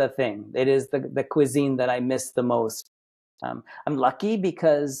is the thing. It is the cuisine that I miss the most. I'm lucky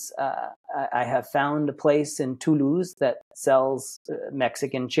because I have found a place in Toulouse that sells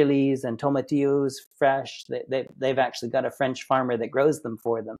Mexican chilies and tomatillos fresh. They've actually got a French farmer that grows them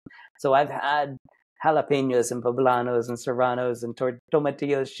for them. So I've had jalapenos and poblanos and serranos and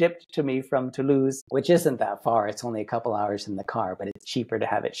tomatillos shipped to me from Toulouse, which isn't that far. It's only a couple hours in the car, but it's cheaper to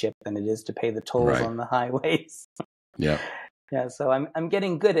have it shipped than it is to pay the tolls on the highways. Yeah. Yeah, so I'm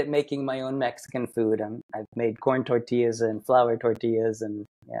getting good at making my own Mexican food. I've made corn tortillas and flour tortillas and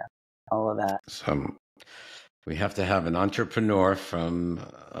all of that. So we have to have an entrepreneur from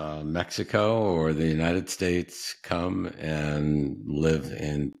Mexico or the United States come and live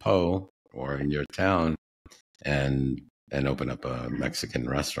in Po or in your town and open up a Mexican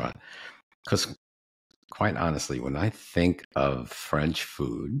restaurant. Because quite honestly, when I think of French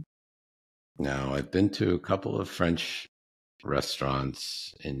food, now I've been to a couple of French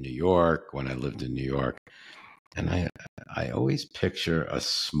restaurants in New York when I lived in New York, and I always picture a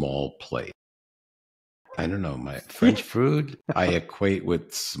small plate. I don't know, my French food I equate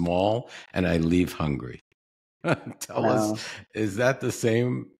with small, and I leave hungry. Tell us, is that the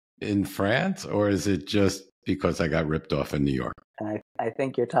same in France, or is it just because I got ripped off in New York? And I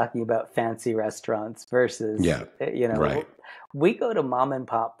think you're talking about fancy restaurants versus, right. We go to mom and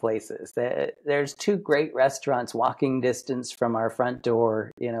pop places. There's two great restaurants walking distance from our front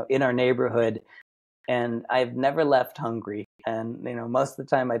door, in our neighborhood. And I've never left hungry. And, most of the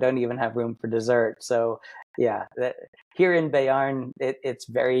time I don't even have room for dessert. So here in Béarn, it's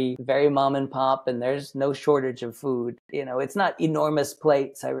very, very mom and pop, and there's no shortage of food. It's not enormous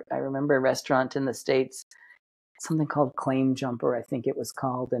plates. I remember a restaurant in the States, something called Claim Jumper, I think it was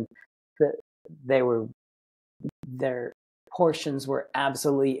called. And their portions were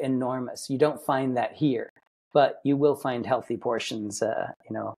absolutely enormous. You don't find that here, but you will find healthy portions,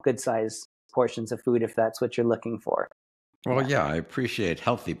 good size portions of food if that's what you're looking for. Well, yeah, I appreciate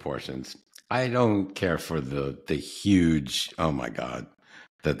healthy portions. I don't care for the huge, oh my God,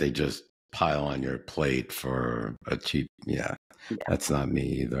 that they just pile on your plate for a cheap, that's not me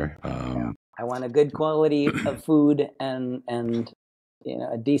either. I want a good quality of food and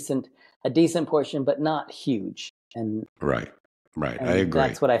a decent portion, but not huge. And right. I agree.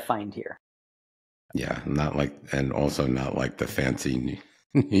 That's what I find here. Yeah, and also not like the fancy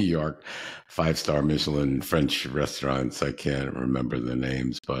New York 5-star Michelin French restaurants. I can't remember the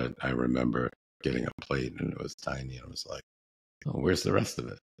names, but I remember getting a plate and it was tiny. I was like, oh, where's the rest of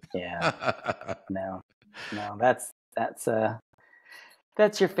it? Yeah. No, that's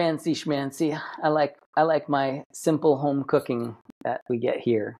your fancy schmancy. I like my simple home cooking that we get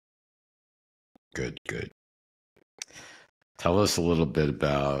here. Good. Tell us a little bit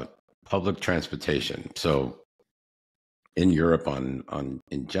about public transportation. So in Europe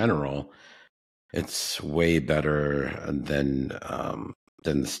in general, it's way better than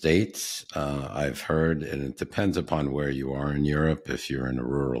the States. I've heard, and it depends upon where you are in Europe. If you're in a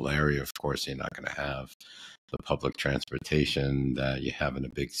rural area, of course, you're not going to have the public transportation that you have in a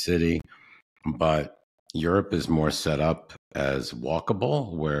big city. But Europe is more set up as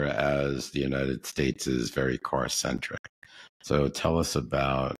walkable, whereas the United States is very car-centric. So tell us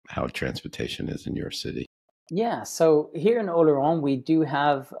about how transportation is in your city. Yeah, so here in Oloron, we do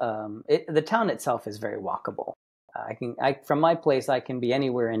have the town itself is very walkable. From my place, I can be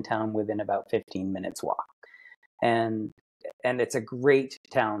anywhere in town within about 15 minutes walk, and it's a great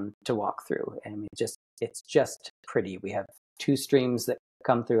town to walk through. I mean, it's just pretty. We have two streams that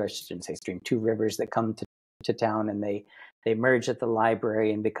come through. I shouldn't say stream, two rivers that come to town, and they merge at the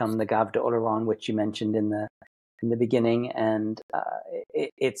library and become the Gave d'Oloron, which you mentioned in the beginning, and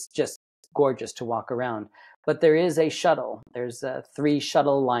it's just gorgeous to walk around. But there is a shuttle. There's 3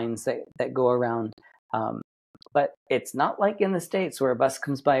 shuttle lines that go around. But it's not like in the States where a bus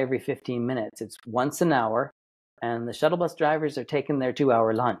comes by every 15 minutes. It's once an hour, and the shuttle bus drivers are taking their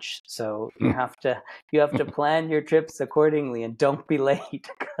 2-hour lunch. So you have to plan your trips accordingly and don't be late,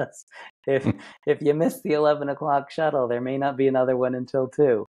 because if you miss the 11 o'clock shuttle, there may not be another one until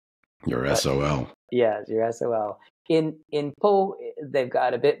 2. Your SOL. Yeah, your SOL. In Po, they've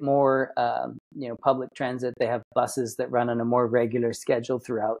got a bit more, public transit. They have buses that run on a more regular schedule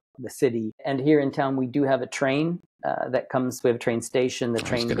throughout the city. And here in town, we do have a train that comes. We have a train station. The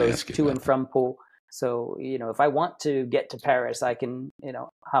train goes to and from Po. So, if I want to get to Paris, I can,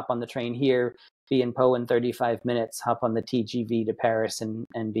 hop on the train here, be in Po in 35 minutes, hop on the TGV to Paris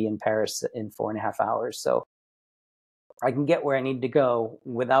and be in Paris in 4.5 hours. So I can get where I need to go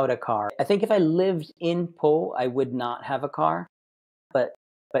without a car. I think if I lived in Pau, I would not have a car.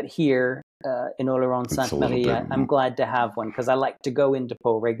 But here in Oloron Sainte-Marie, I'm glad to have one because I like to go into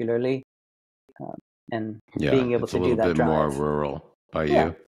Pau regularly and being able to do that drive. It's a little bit more rural by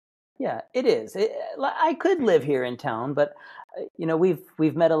you. Yeah, it is. I could live here in town, but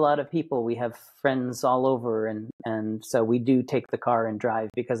we've met a lot of people. We have friends all over, and so we do take the car and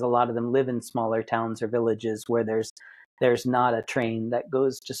drive because a lot of them live in smaller towns or villages where there's not a train that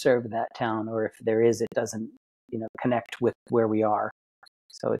goes to serve that town, or if there is, it doesn't connect with where we are.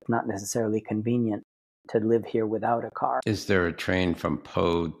 So it's not necessarily convenient to live here without a car. Is there a train from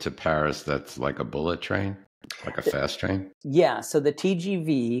Pau to Paris that's like a bullet train, like a fast train? Yeah, so the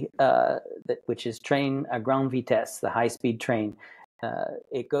TGV, which is train à grande vitesse, the high-speed train,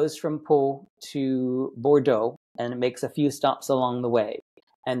 it goes from Pau to Bordeaux, and it makes a few stops along the way.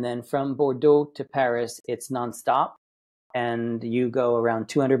 And then from Bordeaux to Paris, it's nonstop, and you go around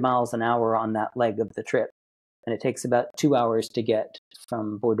 200 miles an hour on that leg of the trip. And it takes about 2 hours to get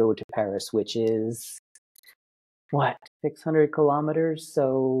from Bordeaux to Paris, which is, 600 kilometers?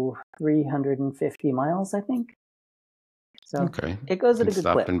 So 350 miles, I think. So okay. It goes at a good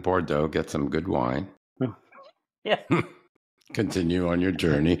clip. Stop in Bordeaux, get some good wine. Yeah. Continue on your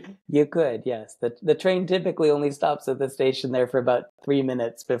journey. You could, yes. The train typically only stops at the station there for about 3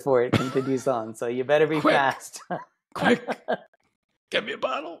 minutes before it continues on. So you better be fast. Quick. Get me a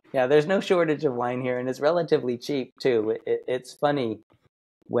bottle. Yeah, there's no shortage of wine here, and it's relatively cheap too. It's funny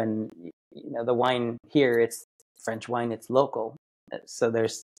when the wine here, it's French wine, it's local, so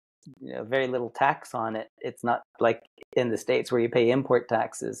there's very little tax on it. It's not like in the States where you pay import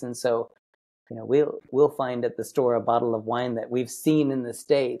taxes, and so we'll find at the store a bottle of wine that we've seen in the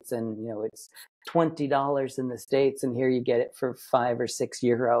States, and it's $20 in the States, and here you get it for €5 or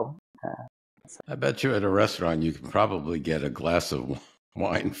 €6. I bet you at a restaurant you can probably get a glass of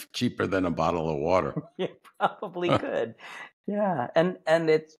wine cheaper than a bottle of water. You probably could. Yeah. And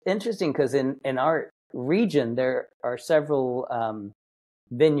it's interesting because in our region, there are several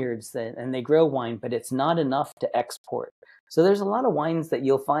vineyards and they grow wine, but it's not enough to export. So there's a lot of wines that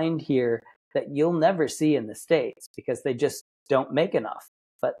you'll find here that you'll never see in the States because they just don't make enough.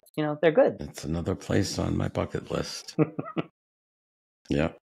 But, they're good. It's another place on my bucket list. Yeah.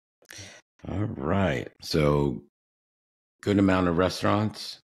 All right. So good amount of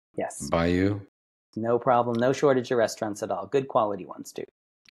restaurants? Yes. By you? No problem. No shortage of restaurants at all. Good quality ones too.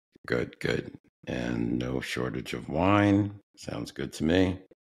 Good. And no shortage of wine. Sounds good to me.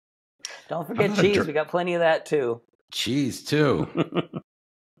 Don't forget cheese. We got plenty of that too. Cheese too.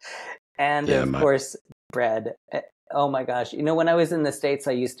 And of course, bread. Oh my gosh. When I was in the States,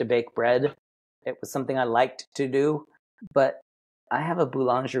 I used to bake bread. It was something I liked to do, but I have a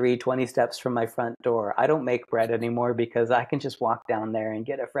boulangerie 20 steps from my front door. I don't make bread anymore because I can just walk down there and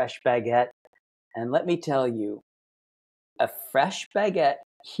get a fresh baguette. And let me tell you, a fresh baguette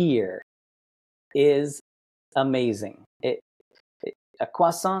here is amazing. A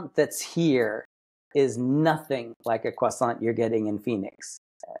croissant that's here is nothing like a croissant you're getting in Phoenix.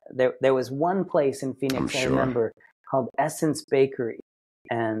 There was one place in Phoenix I remember called Essence Bakery,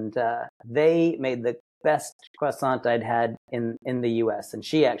 and they made the best croissant I'd had in the U.S. And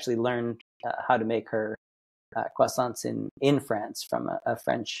she actually learned how to make her croissants in France from a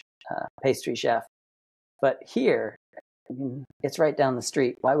French pastry chef. But here, it's right down the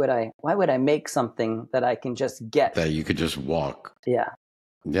street. Why would I make something that I can just get? That you could just walk. Yeah.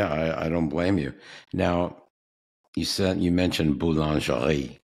 Yeah, I don't blame you. Now, you mentioned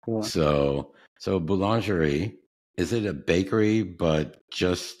boulangerie. Yeah. So boulangerie, is it a bakery but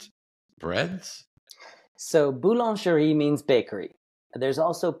just breads? So boulangerie means bakery. There's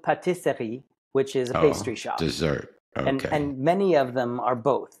also pâtisserie, which is a pastry shop. Dessert. Okay. And many of them are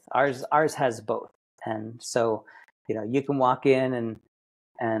both. Ours has both. And so, you can walk in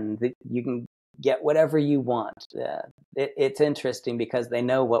and you can get whatever you want. It's interesting because they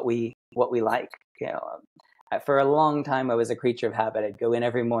know what we like. For a long time, I was a creature of habit. I'd go in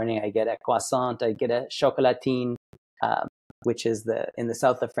every morning. I get a croissant. I get a chocolatine, which is in the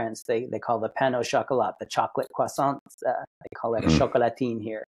south of France, they call the pain au chocolat, the chocolate croissants. They call it a chocolatine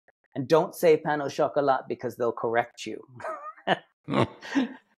here. And don't say pain au chocolat because they'll correct you.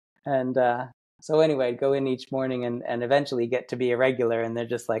 And so anyway, I'd go in each morning and eventually get to be a regular, and they're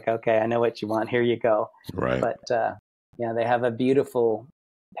just like, okay, I know what you want. Here you go. Right. But they have a beautiful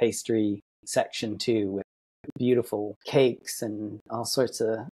pastry section too, with beautiful cakes and all sorts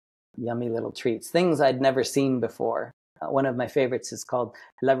of yummy little treats, things I'd never seen before. One of my favorites is called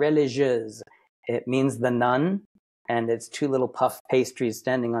La Religieuse. It means the nun, and it's two little puff pastries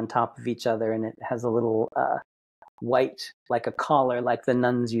standing on top of each other, and it has a little white, like a collar, like the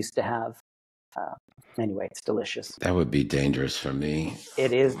nuns used to have. Anyway, it's delicious. That would be dangerous for me.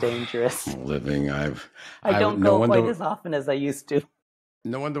 It is dangerous. Living, I don't no go quite wonder, as often as I used to.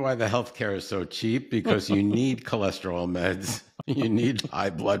 no wonder why the healthcare is so cheap, because you need cholesterol meds, you need high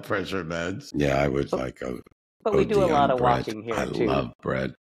blood pressure meds. Yeah, I would like a But we do a OD lot on of bread. walking here I too. love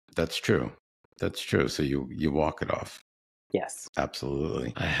bread. That's true. That's true. So you walk it off. Yes.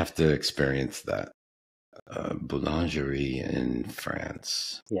 Absolutely. I have to experience that. Boulangerie in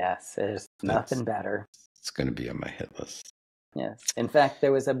France. Yes, there's nothing better. It's going to be on my hit list. Yes. In fact,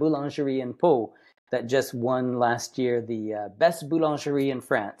 there was a boulangerie in Pau that just won last year the best boulangerie in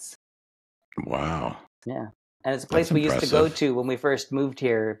France. Wow. Yeah. And it's a place we used to go to when we first moved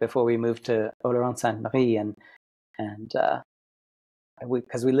here, before we moved to Oloron Sainte-Marie, and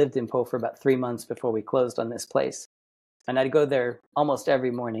because we lived in Pau for about 3 months before we closed on this place. And I'd go there almost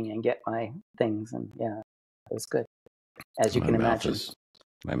every morning and get my things, and yeah, it was good, as you can imagine.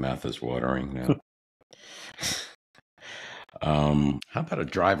 My mouth is watering now. How about a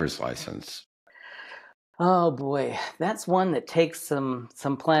driver's license? Oh boy, that's one that takes some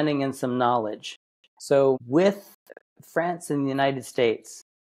planning and some knowledge. So with France and the United States,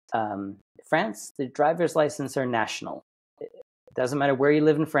 France, the driver's license are national. It doesn't matter where you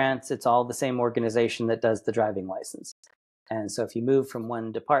live in France, it's all the same organization that does the driving license. And so if you move from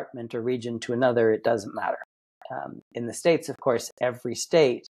one department or region to another, it doesn't matter. In the States, of course, every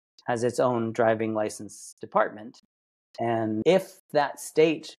state has its own driving license department. And if that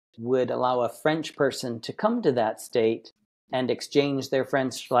state would allow a French person to come to that state and exchange their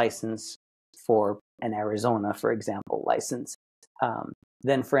French license for an Arizona, for example, license,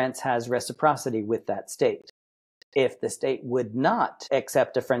 then France has reciprocity with that state. If the state would not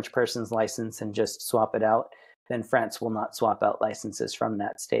accept a French person's license and just swap it out, then France will not swap out licenses from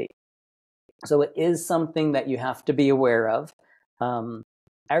that state. So it is something that you have to be aware of.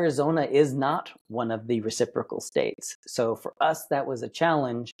 Arizona is not one of the reciprocal states. So for us, that was a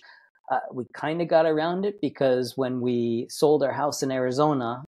challenge. We kind of got around it because when we sold our house in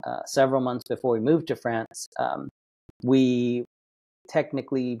Arizona several months before we moved to France, we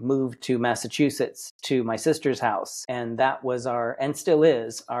technically moved to Massachusetts to my sister's house. And that was and still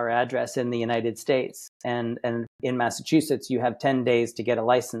is, our address in the United States. And in Massachusetts, you have 10 days to get a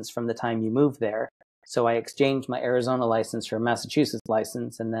license from the time you move there. So I exchanged my Arizona license for a Massachusetts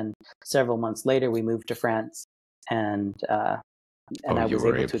license, and then several months later we moved to France, and I was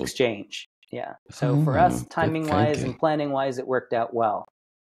able to exchange. Yeah. So for us, timing-wise and planning-wise, it worked out well.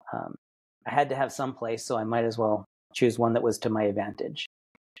 I had to have some place, so I might as well choose one that was to my advantage.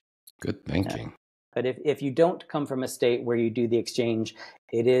 Good thinking. Yeah. But if you don't come from a state where you do the exchange,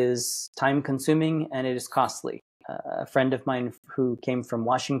 it is time-consuming and it is costly. A friend of mine who came from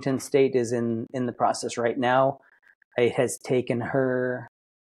Washington State is in the process right now. It has taken her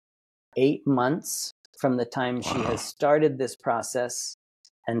 8 months from the time she has started this process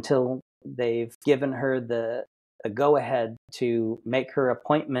until they've given her the go-ahead to make her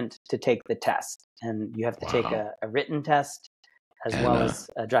appointment to take the test. And you have to take a written test as well as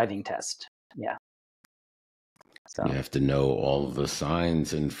a driving test. Yeah. So you have to know all of the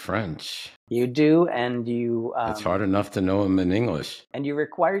signs in French. You do, and you... it's hard enough to know them in English. And you're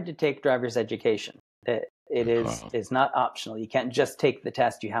required to take driver's education. It is not optional. You can't just take the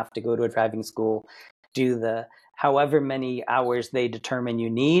test. You have to go to a driving school, do the however many hours they determine you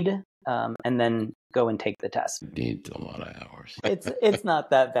need, and then go and take the test. You need a lot of hours. It's not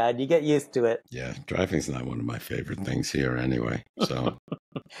that bad. You get used to it. Yeah, driving's not one of my favorite things here anyway. So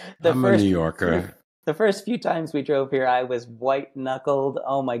I'm a New Yorker. The first few times we drove here, I was white-knuckled.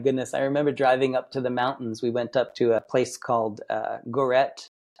 Oh, my goodness. I remember driving up to the mountains. We went up to a place called Gorette,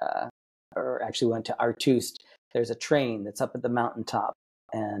 or actually went to Artust. There's a train that's up at the mountaintop,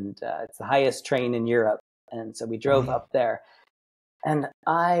 and it's the highest train in Europe. And so we drove up there. And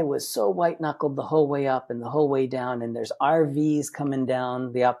I was so white-knuckled the whole way up and the whole way down. And there's RVs coming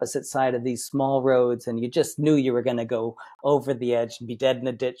down the opposite side of these small roads. And you just knew you were going to go over the edge and be dead in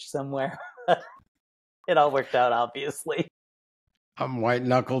a ditch somewhere. It all worked out, obviously. I'm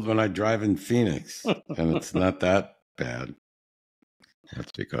white-knuckled when I drive in Phoenix, and it's not that bad.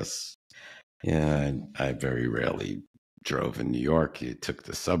 That's because, I very rarely drove in New York. You took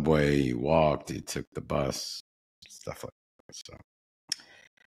the subway, you walked, you took the bus, stuff like that. So,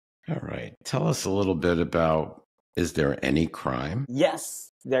 all right. Tell us a little bit about, is there any crime? Yes,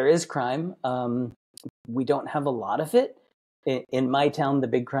 there is crime. We don't have a lot of it. In my town, the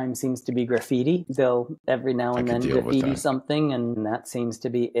big crime seems to be graffiti. They'll every now and then graffiti something, and that seems to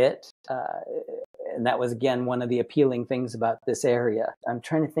be it. And that was, again, one of the appealing things about this area. I'm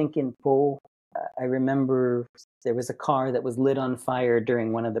trying to think in Pau, I remember there was a car that was lit on fire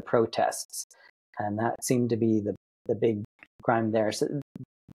during one of the protests, and that seemed to be the big crime there.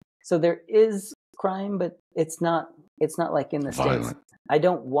 So there is crime, but it's not like in the Violent. States. I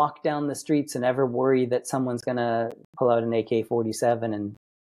don't walk down the streets and ever worry that someone's going to pull out an AK-47, and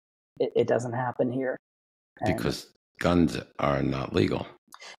it doesn't happen here. Because guns are not legal.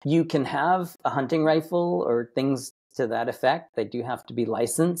 You can have a hunting rifle or things to that effect. They do have to be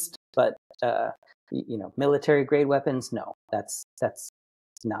licensed, but military grade weapons, no, that's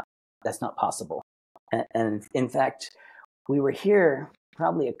not possible. And in fact, we were here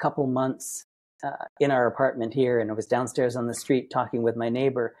probably a couple months in our apartment here, and I was downstairs on the street talking with my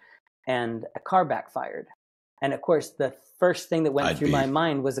neighbor, and a car backfired. And of course, the first thing that went through my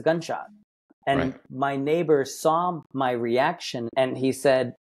mind was a gunshot. And my neighbor saw my reaction, and he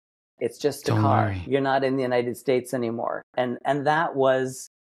said, "It's just a car. Worry. You're not in the United States anymore." And that was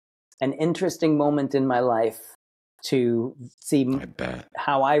an interesting moment in my life to see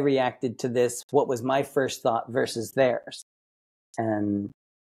how I reacted to this, what was my first thought versus theirs. And,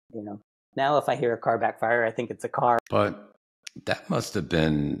 now if I hear a car backfire, I think it's a car. But that must have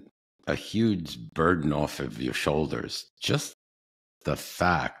been a huge burden off of your shoulders. Just the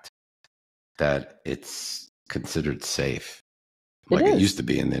fact that it's considered safe, like it used to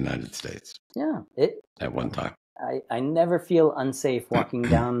be in the United States. Yeah. At one time. I never feel unsafe walking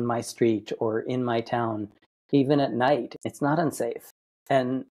down my street or in my town, even at night. It's not unsafe.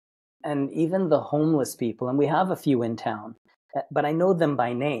 And even the homeless people, and we have a few in town, but I know them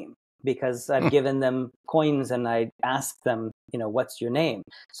by name because I've given them coins and I ask them, what's your name?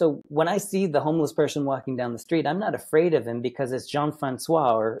 So when I see the homeless person walking down the street, I'm not afraid of him because it's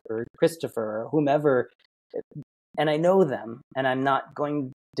Jean-Francois or Christopher or whomever, and I know them, and I'm not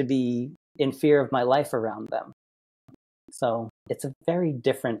going to be in fear of my life around them. So it's a very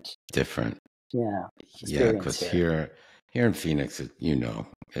different. Yeah. Because here in Phoenix,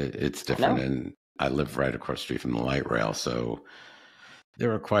 it's different. And I live right across the street from the light rail. So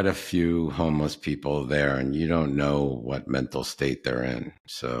there are quite a few homeless people there, and you don't know what mental state they're in.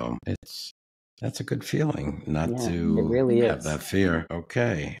 So that's a good feeling not to really have that fear.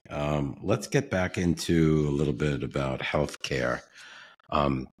 Okay. Let's get back into a little bit about healthcare.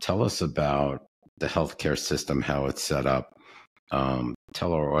 Tell us about the healthcare system, how it's set up.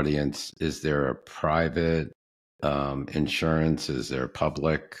 Tell our audience, is there a private insurance? Is there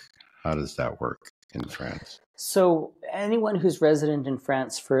public? How does that work in France? So anyone who's resident in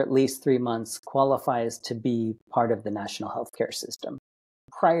France for at least 3 months qualifies to be part of the national healthcare system.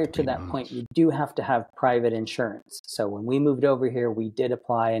 Prior to that point, you do have to have private insurance. So when we moved over here, we did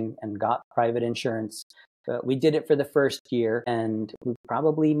apply and got private insurance. We did it for the first year, and we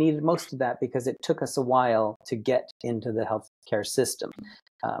probably needed most of that because it took us a while to get into the healthcare system.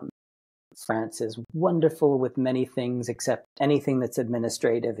 France is wonderful with many things, except anything that's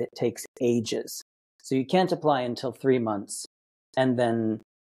administrative, it takes ages. So you can't apply until 3 months. And then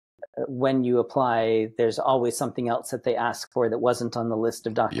when you apply, there's always something else that they ask for that wasn't on the list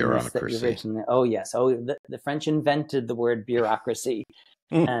of documents that you originally. Oh, yes. Oh, the French invented the word bureaucracy.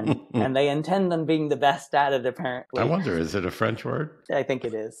 And they intend on being the best at it, apparently. I wonder, is it a French word? I think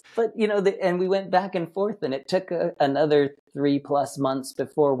it is. But, and we went back and forth, and it took another 3+ months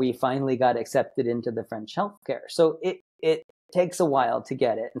before we finally got accepted into the French healthcare. So it takes a while to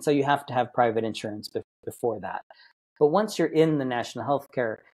get it. And so you have to have private insurance before that. But once you're in the national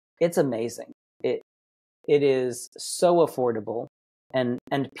healthcare, it's amazing. It is so affordable. And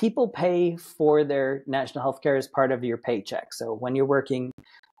people pay for their national health care as part of your paycheck. So when you're working,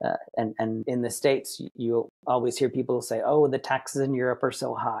 and in the States, you always hear people say, "Oh, the taxes in Europe are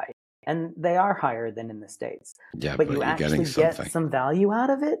so high," and they are higher than in the States. Yeah, but you actually get some value out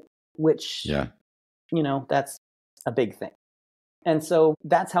of it, which that's a big thing. And so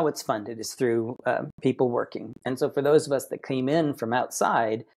that's how it's funded, is through people working. And so for those of us that came in from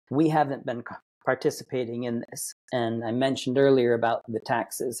outside, we haven't been participating in this. And I mentioned earlier about the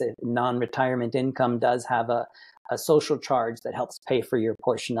taxes. Non-retirement income does have a social charge that helps pay for your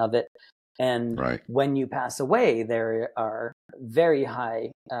portion of it. And when you pass away, there are very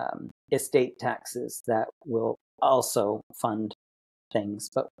high estate taxes that will also fund things.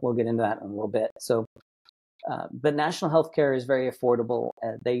 But we'll get into that in a little bit. So, but national health care is very affordable.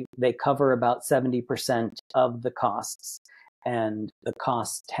 They cover about 70% of the costs. And the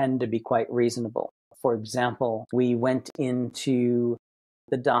costs tend to be quite reasonable. For example, we went into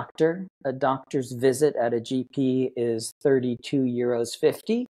the doctor. A doctor's visit at a GP is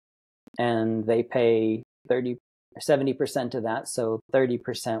 €32.50, and they pay 70% of that. So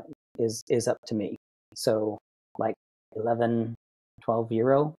 30% is up to me. So like 11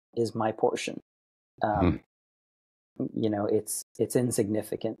 €12 is my portion. Hmm. It's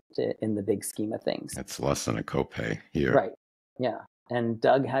insignificant in the big scheme of things. It's less than a copay here. Right. Yeah. And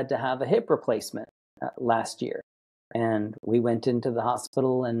Doug had to have a hip replacement last year. And we went into the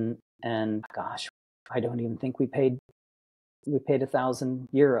hospital and gosh, I don't even think we paid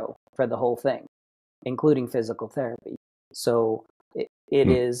 €1,000 for the whole thing, including physical therapy. So it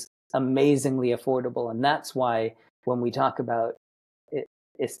is amazingly affordable. And that's why when we talk about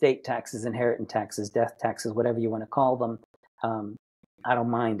estate taxes, inheritance taxes, death taxes, whatever you want to call them, I don't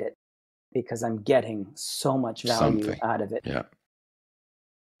mind it because I'm getting so much value out of it. Yeah.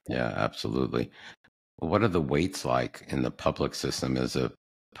 Yeah, absolutely. What are the waits like in the public system as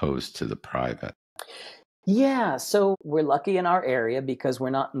opposed to the private? Yeah, so we're lucky in our area because we're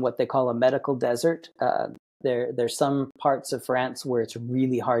not in what they call a medical desert. There's some parts of France where it's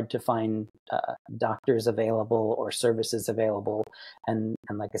really hard to find doctors available or services available, and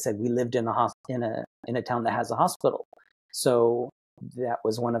like I said, we lived in a town that has a hospital, so that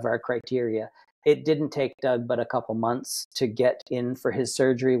was one of our criteria. It didn't take Doug but a couple months to get in for his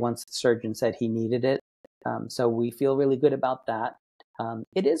surgery once the surgeon said he needed it. So we feel really good about that.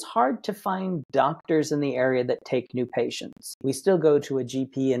 It is hard to find doctors in the area that take new patients. We still go to a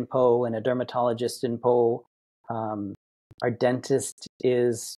GP in Pau and a dermatologist in Pau. Our dentist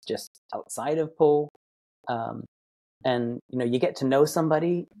is just outside of Pau. And, you get to know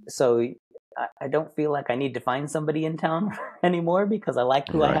somebody. So I don't feel like I need to find somebody in town anymore because I like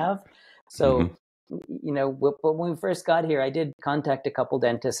who I have. So, when we first got here, I did contact a couple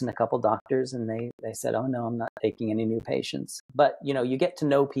dentists and a couple doctors, and they said, "Oh no, I'm not taking any new patients." But you get to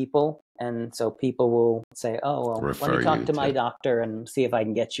know people, and so people will say, "Oh, well, let me talk to my doctor and see if I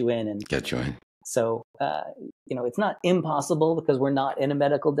can get you in." And get you in. So, it's not impossible because we're not in a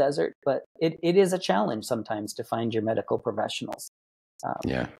medical desert, but it is a challenge sometimes to find your medical professionals.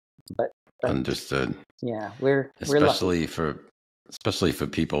 Yeah, but understood. Yeah, we're especially lucky. Especially for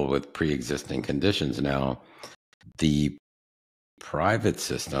people with pre-existing conditions. Now, the private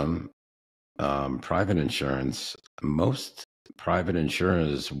system, private insurance, most private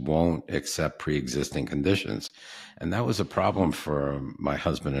insurers won't accept pre-existing conditions. And that was a problem for my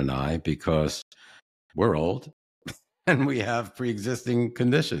husband and I because we're old and we have pre-existing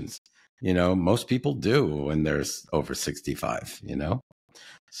conditions. Most people do when they're over 65,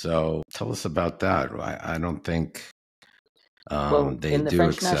 So tell us about that. I don't think they in the do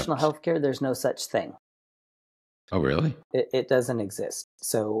French accept. national healthcare, there's no such thing. Oh, really? It doesn't exist.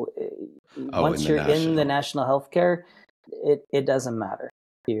 So once in you're in the national healthcare, it doesn't matter.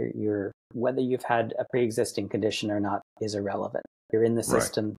 You're whether you've had a pre-existing condition or not is irrelevant. You're in the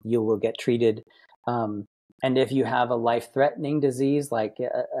system, you will get treated. And if you have a life-threatening disease like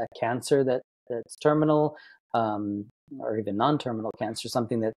a cancer that's terminal, or even non-terminal cancer,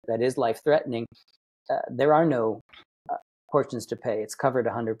 something that is life-threatening, there are no portions to pay. It's covered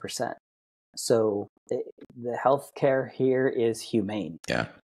 100%. So the healthcare here is humane. Yeah.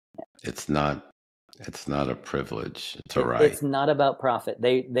 It's not a privilege. It's a right. It's not about profit.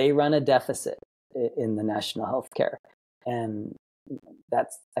 They run a deficit in the national healthcare. And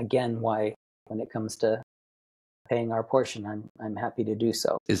that's, again, why when it comes to paying our portion, I'm happy to do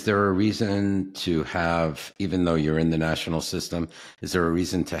so. Is there a reason to have, even though you're in the national system, is there a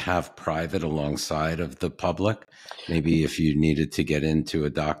reason to have private alongside of the public? Maybe if you needed to get into a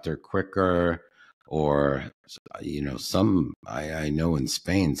doctor quicker, or some I know in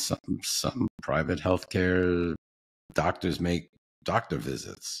Spain some private healthcare doctors make doctor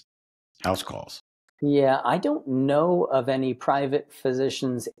visits, house calls. Yeah, I don't know of any private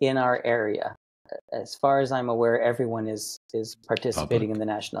physicians in our area. As far as I'm aware, everyone is participating in the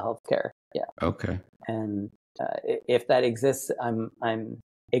national health care. Yeah. Okay. And if that exists, I'm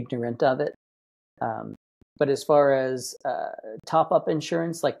ignorant of it. But as far as top up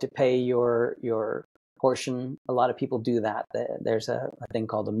insurance, like to pay your portion, a lot of people do that. There's a thing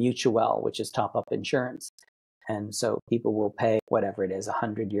called a mutuelle, which is top up insurance. And so people will pay whatever it is,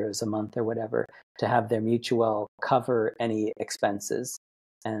 €100 a month or whatever, to have their mutuelle cover any expenses.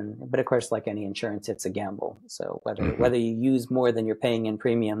 But of course, like any insurance, it's a gamble. So whether you use more than you're paying in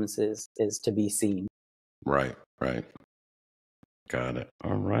premiums is to be seen. Right. Got it.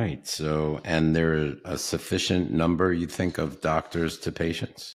 All right. So, and there a sufficient number, you think, of doctors to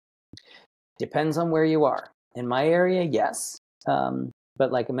patients? Depends on where you are. In my area, yes.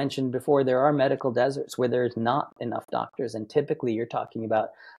 But like I mentioned before, there are medical deserts where there's not enough doctors. And typically you're talking about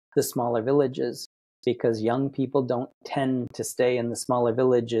the smaller villages, because young people don't tend to stay in the smaller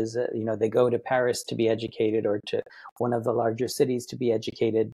villages. They go to Paris to be educated, or to one of the larger cities to be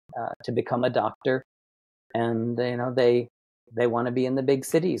educated, to become a doctor. And, they they want to be in the big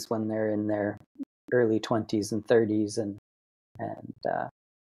cities when they're in their early 20s and 30s, and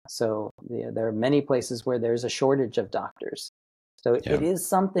so there are many places where there's a shortage of doctors. So it is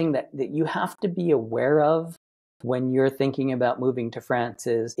something that you have to be aware of when you're thinking about moving to France.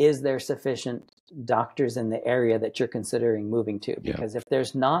 Is there sufficient doctors in the area that you're considering moving to? Because if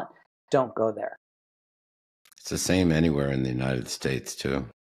there's not, don't go there. It's the same anywhere in the United States too.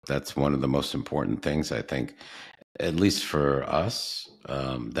 That's one of the most important things, I think, at least for us,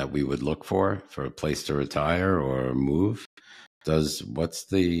 that we would look for a place to retire or move. What's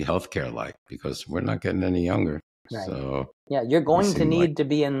the healthcare like? Because we're not getting any younger. Right. So yeah, you're going to need to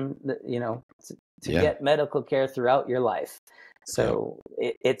be in the, to get medical care throughout your life. So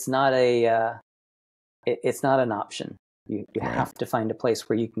it's not it's not an option. You have to find a place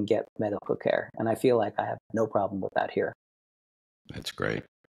where you can get medical care. And I feel like I have no problem with that here. That's great.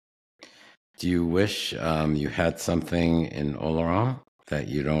 Do you wish you had something in Oloron that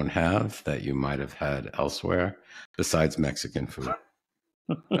you don't have that you might have had elsewhere besides Mexican food?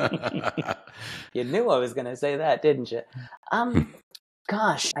 You knew I was going to say that, didn't you?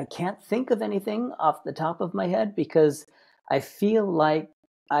 Gosh, I can't think of anything off the top of my head because I feel like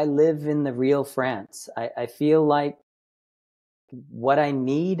I live in the real France. I feel like what I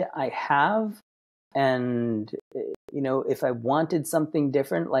need, I have. And, if I wanted something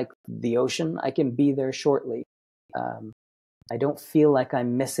different, like the ocean, I can be there shortly. I don't feel like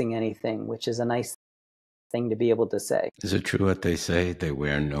I'm missing anything, which is a nice thing to be able to say. Is it true what they say? They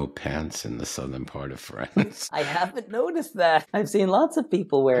wear no pants in the southern part of France. I haven't noticed that. I've seen lots of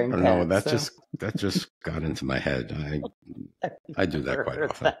people wearing pants. No, that just got into my head. I do that quite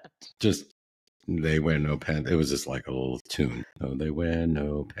often. They wear no pants. It was just like a little tune. No, they wear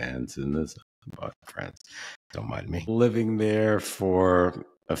no pants in the southern part of France. Don't mind me. Living there for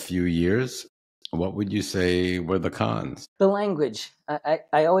a few years, what would you say were the cons? The language.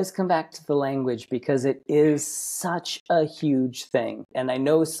 I always come back to the language because it is such a huge thing. And I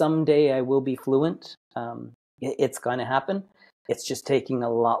know someday I will be fluent. It's going to happen. It's just taking a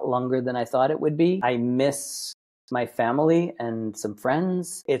lot longer than I thought it would be. I miss my family and some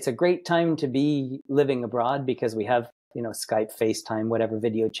friends. It's a great time to be living abroad because we have, Skype, FaceTime, whatever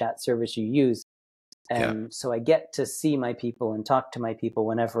video chat service you use. And so I get to see my people and talk to my people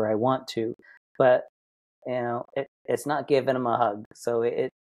whenever I want to. But, it's not giving them a hug. So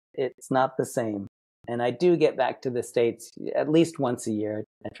it's not the same. And I do get back to the States at least once a year.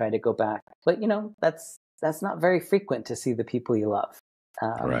 I try to go back. But, that's not very frequent to see the people you love.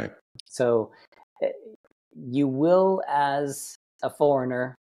 Right. So you will, as a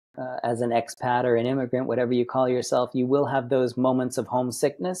foreigner, as an expat or an immigrant, whatever you call yourself, you will have those moments of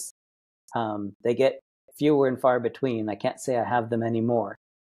homesickness. They get fewer and far between. I can't say I have them anymore.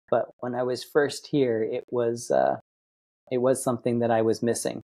 But when I was first here, it was something that I was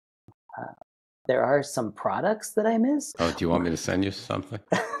missing. There are some products that I miss. Oh, do you want me to send you something?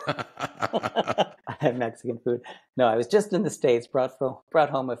 I have Mexican food. No, I was just in the States, brought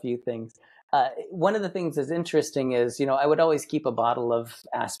home a few things. One of the things that's interesting is, I would always keep a bottle of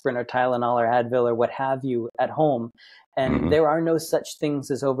aspirin or Tylenol or Advil or what have you at home. And there are no such things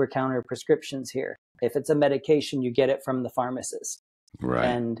as over-counter prescriptions here. If it's a medication, you get it from the pharmacist. Right.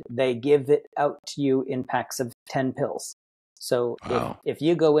 And they give it out to you in packs of 10 pills. So if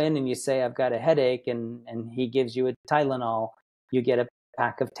you go in and you say, I've got a headache, and he gives you a Tylenol, you get a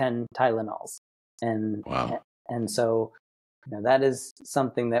pack of 10 Tylenols. And so that is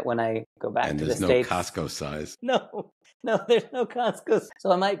something that when I go back to the States... And there's no Costco size. No, there's no Costco.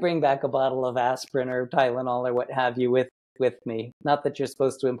 So I might bring back a bottle of aspirin or Tylenol or what have you with me. Not that you're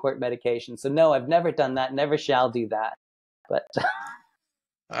supposed to import medication. So no, I've never done that, never shall do that. But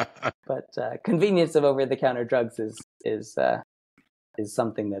convenience of over-the-counter drugs is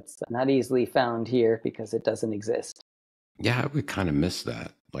something that's not easily found here because it doesn't exist. Yeah, we kind of miss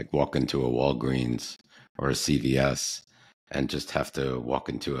that. Like walk into a Walgreens or a CVS and just have to walk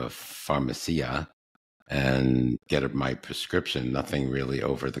into a pharmacia and get my prescription, nothing really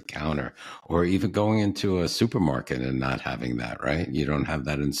over the counter, or even going into a supermarket and not having that, right? You don't have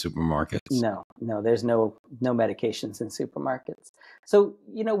that in supermarkets? No, there's no medications in supermarkets. So,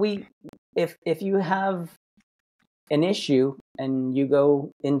 if you have an issue and you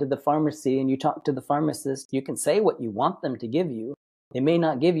go into the pharmacy and you talk to the pharmacist, you can say what you want them to give you. They may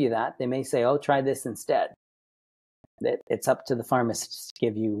not give you that. They may say, try this instead. It's up to the pharmacist to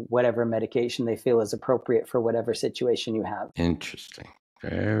give you whatever medication they feel is appropriate for whatever situation you have. Interesting.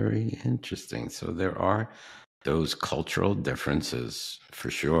 Very interesting. So there are those cultural differences for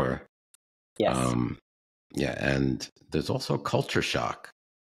sure. Yes. And there's also culture shock.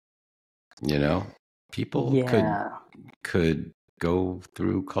 People Yeah, could go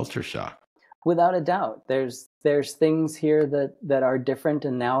through culture shock. without a doubt. There's things here that are different,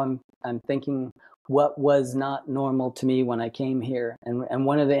 and now I'm thinking what was not normal to me when I came here. And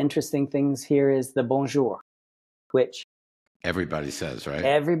one of the interesting things here is the bonjour, which Everybody says, right?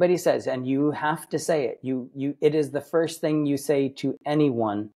 everybody says, and you have to say it. It is the first thing you say to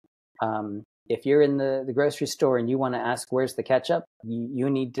anyone. If you're in the grocery store and you want to ask where's the ketchup, you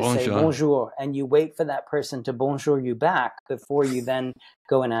need to say bonjour, and you wait for that person to bonjour you back before you then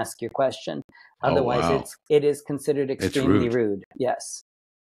go and ask your question. Otherwise, wow. it is considered extremely rude. Yes.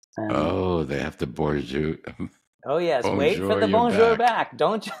 Oh, they have to bonjour. Oh yes, Bonjour, wait for the bonjour back.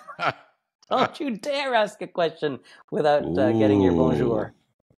 Don't you dare ask a question without getting your bonjour.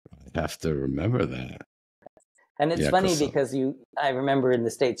 I have to remember that. And it's funny because I remember in the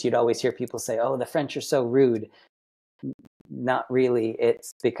States, you'd always hear people say, oh, the French are so rude. Not really.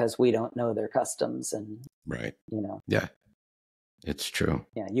 It's because we don't know their customs. And, right. Yeah, it's true.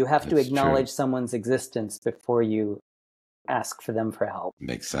 Yeah, you have to acknowledge someone's existence before you ask for them for help.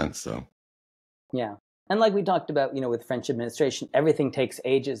 Makes sense, though. Yeah. And like we talked about, with French administration, everything takes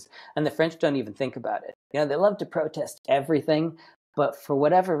ages. And the French don't even think about it. They love to protest everything. But for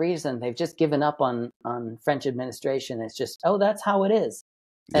whatever reason, they've just given up on French administration. It's just, oh, that's how it is.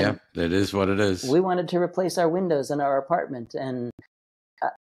 And yeah, it is what it is. We wanted to replace our windows in our apartment. And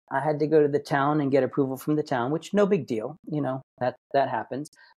I had to go to the town and get approval from the town, which no big deal. That happens.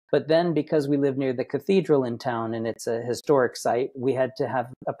 But then because we live near the cathedral in town and it's a historic site, we had to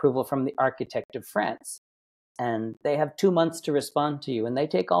have approval from the architect of France. And they have 2 months to respond to you. And they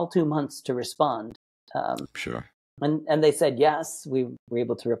take all 2 months to respond. Sure. And they said, yes, we were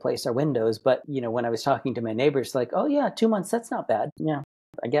able to replace our windows. But, when I was talking to my neighbors, like, oh, yeah, 2 months, that's not bad. Yeah,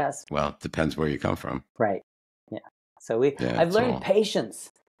 I guess. Well, it depends where you come from. Right. Yeah. So I've learned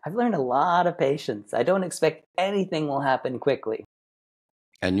patience. I've learned a lot of patience. I don't expect anything will happen quickly.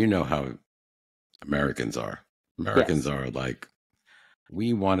 And you know how Americans are. Americans are like,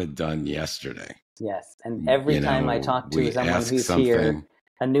 we want it done yesterday. Yes. And every time I talk to someone who's here,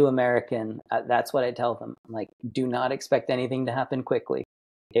 a new American, that's what I tell them. I'm like, do not expect anything to happen quickly.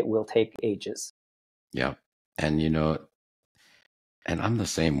 It will take ages. Yeah. And, and I'm the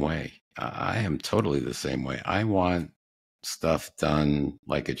same way. I am totally the same way. I want stuff done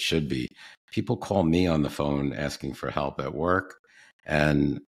like it should be. People call me on the phone asking for help at work,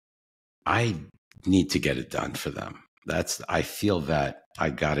 and I need to get it done for them. I feel that I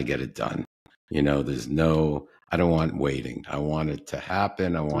got to get it done. I don't want waiting. I want it to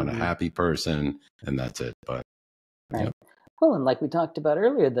happen. I want a happy person, and that's it. But right. Yep. Well, and like we talked about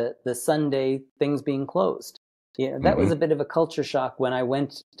earlier, the Sunday things being closed. Yeah, that was a bit of a culture shock when I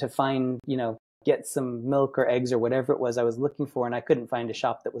went to find, get some milk or eggs or whatever it was I was looking for, and I couldn't find a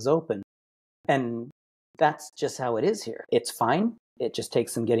shop that was open. And that's just how it is here. It's fine. It just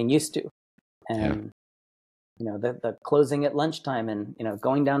takes some getting used to. And the closing at lunchtime, and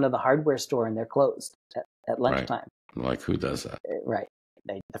going down to the hardware store and they're closed at lunchtime. Right. Like, who does that? Right.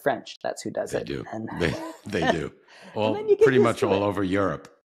 The French. That's who does it. They do. And they do. Pretty much all over Europe.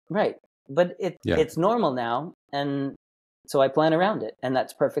 Right. But it's normal now, and so I plan around it, and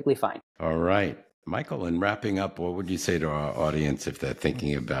that's perfectly fine. All right. Mykle, in wrapping up, what would you say to our audience if they're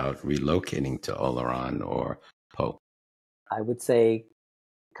thinking about relocating to Oloron or Po? I would say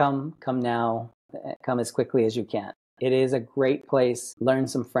come now, come as quickly as you can. It is a great place. Learn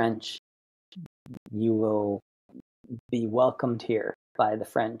some French. You will be welcomed here by the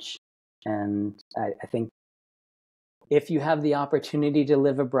French. And I think if you have the opportunity to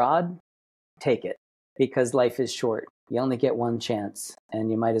live abroad, take it, because life is short. You only get one chance,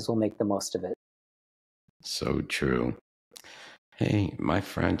 and you might as well make the most of it. So true. Hey, my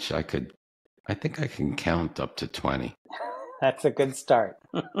French, I think I can count up to 20. That's a good start.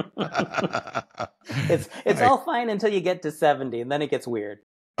 It's all fine until you get to 70, and then it gets weird.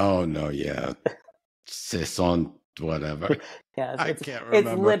 Oh, no, yeah. C'est on whatever. Yeah, I can't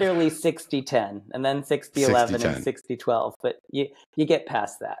remember. It's literally 60-10, and then 60-11 and 60-12, but you get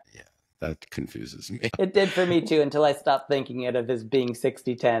past that. Yeah, that confuses me. It did for me, too, until I stopped thinking it of as being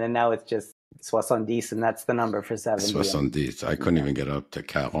 60-10, and now it's just 70, and that's the number for 70. 70. I couldn't even get up to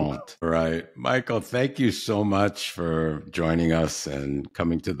 40. Right. Mykle, thank you so much for joining us and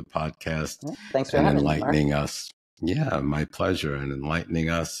coming to the podcast. Yeah, thanks for having me, enlightening us. Yeah, my pleasure, and enlightening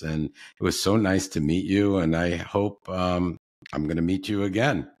us. And it was so nice to meet you. And I hope I'm going to meet you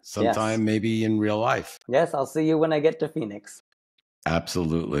again sometime, maybe in real life. Yes, I'll see you when I get to Phoenix.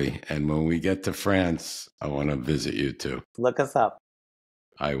 Absolutely. And when we get to France, I want to visit you too. Look us up.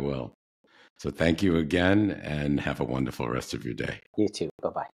 I will. So thank you again, and have a wonderful rest of your day. You too.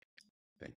 Bye-bye.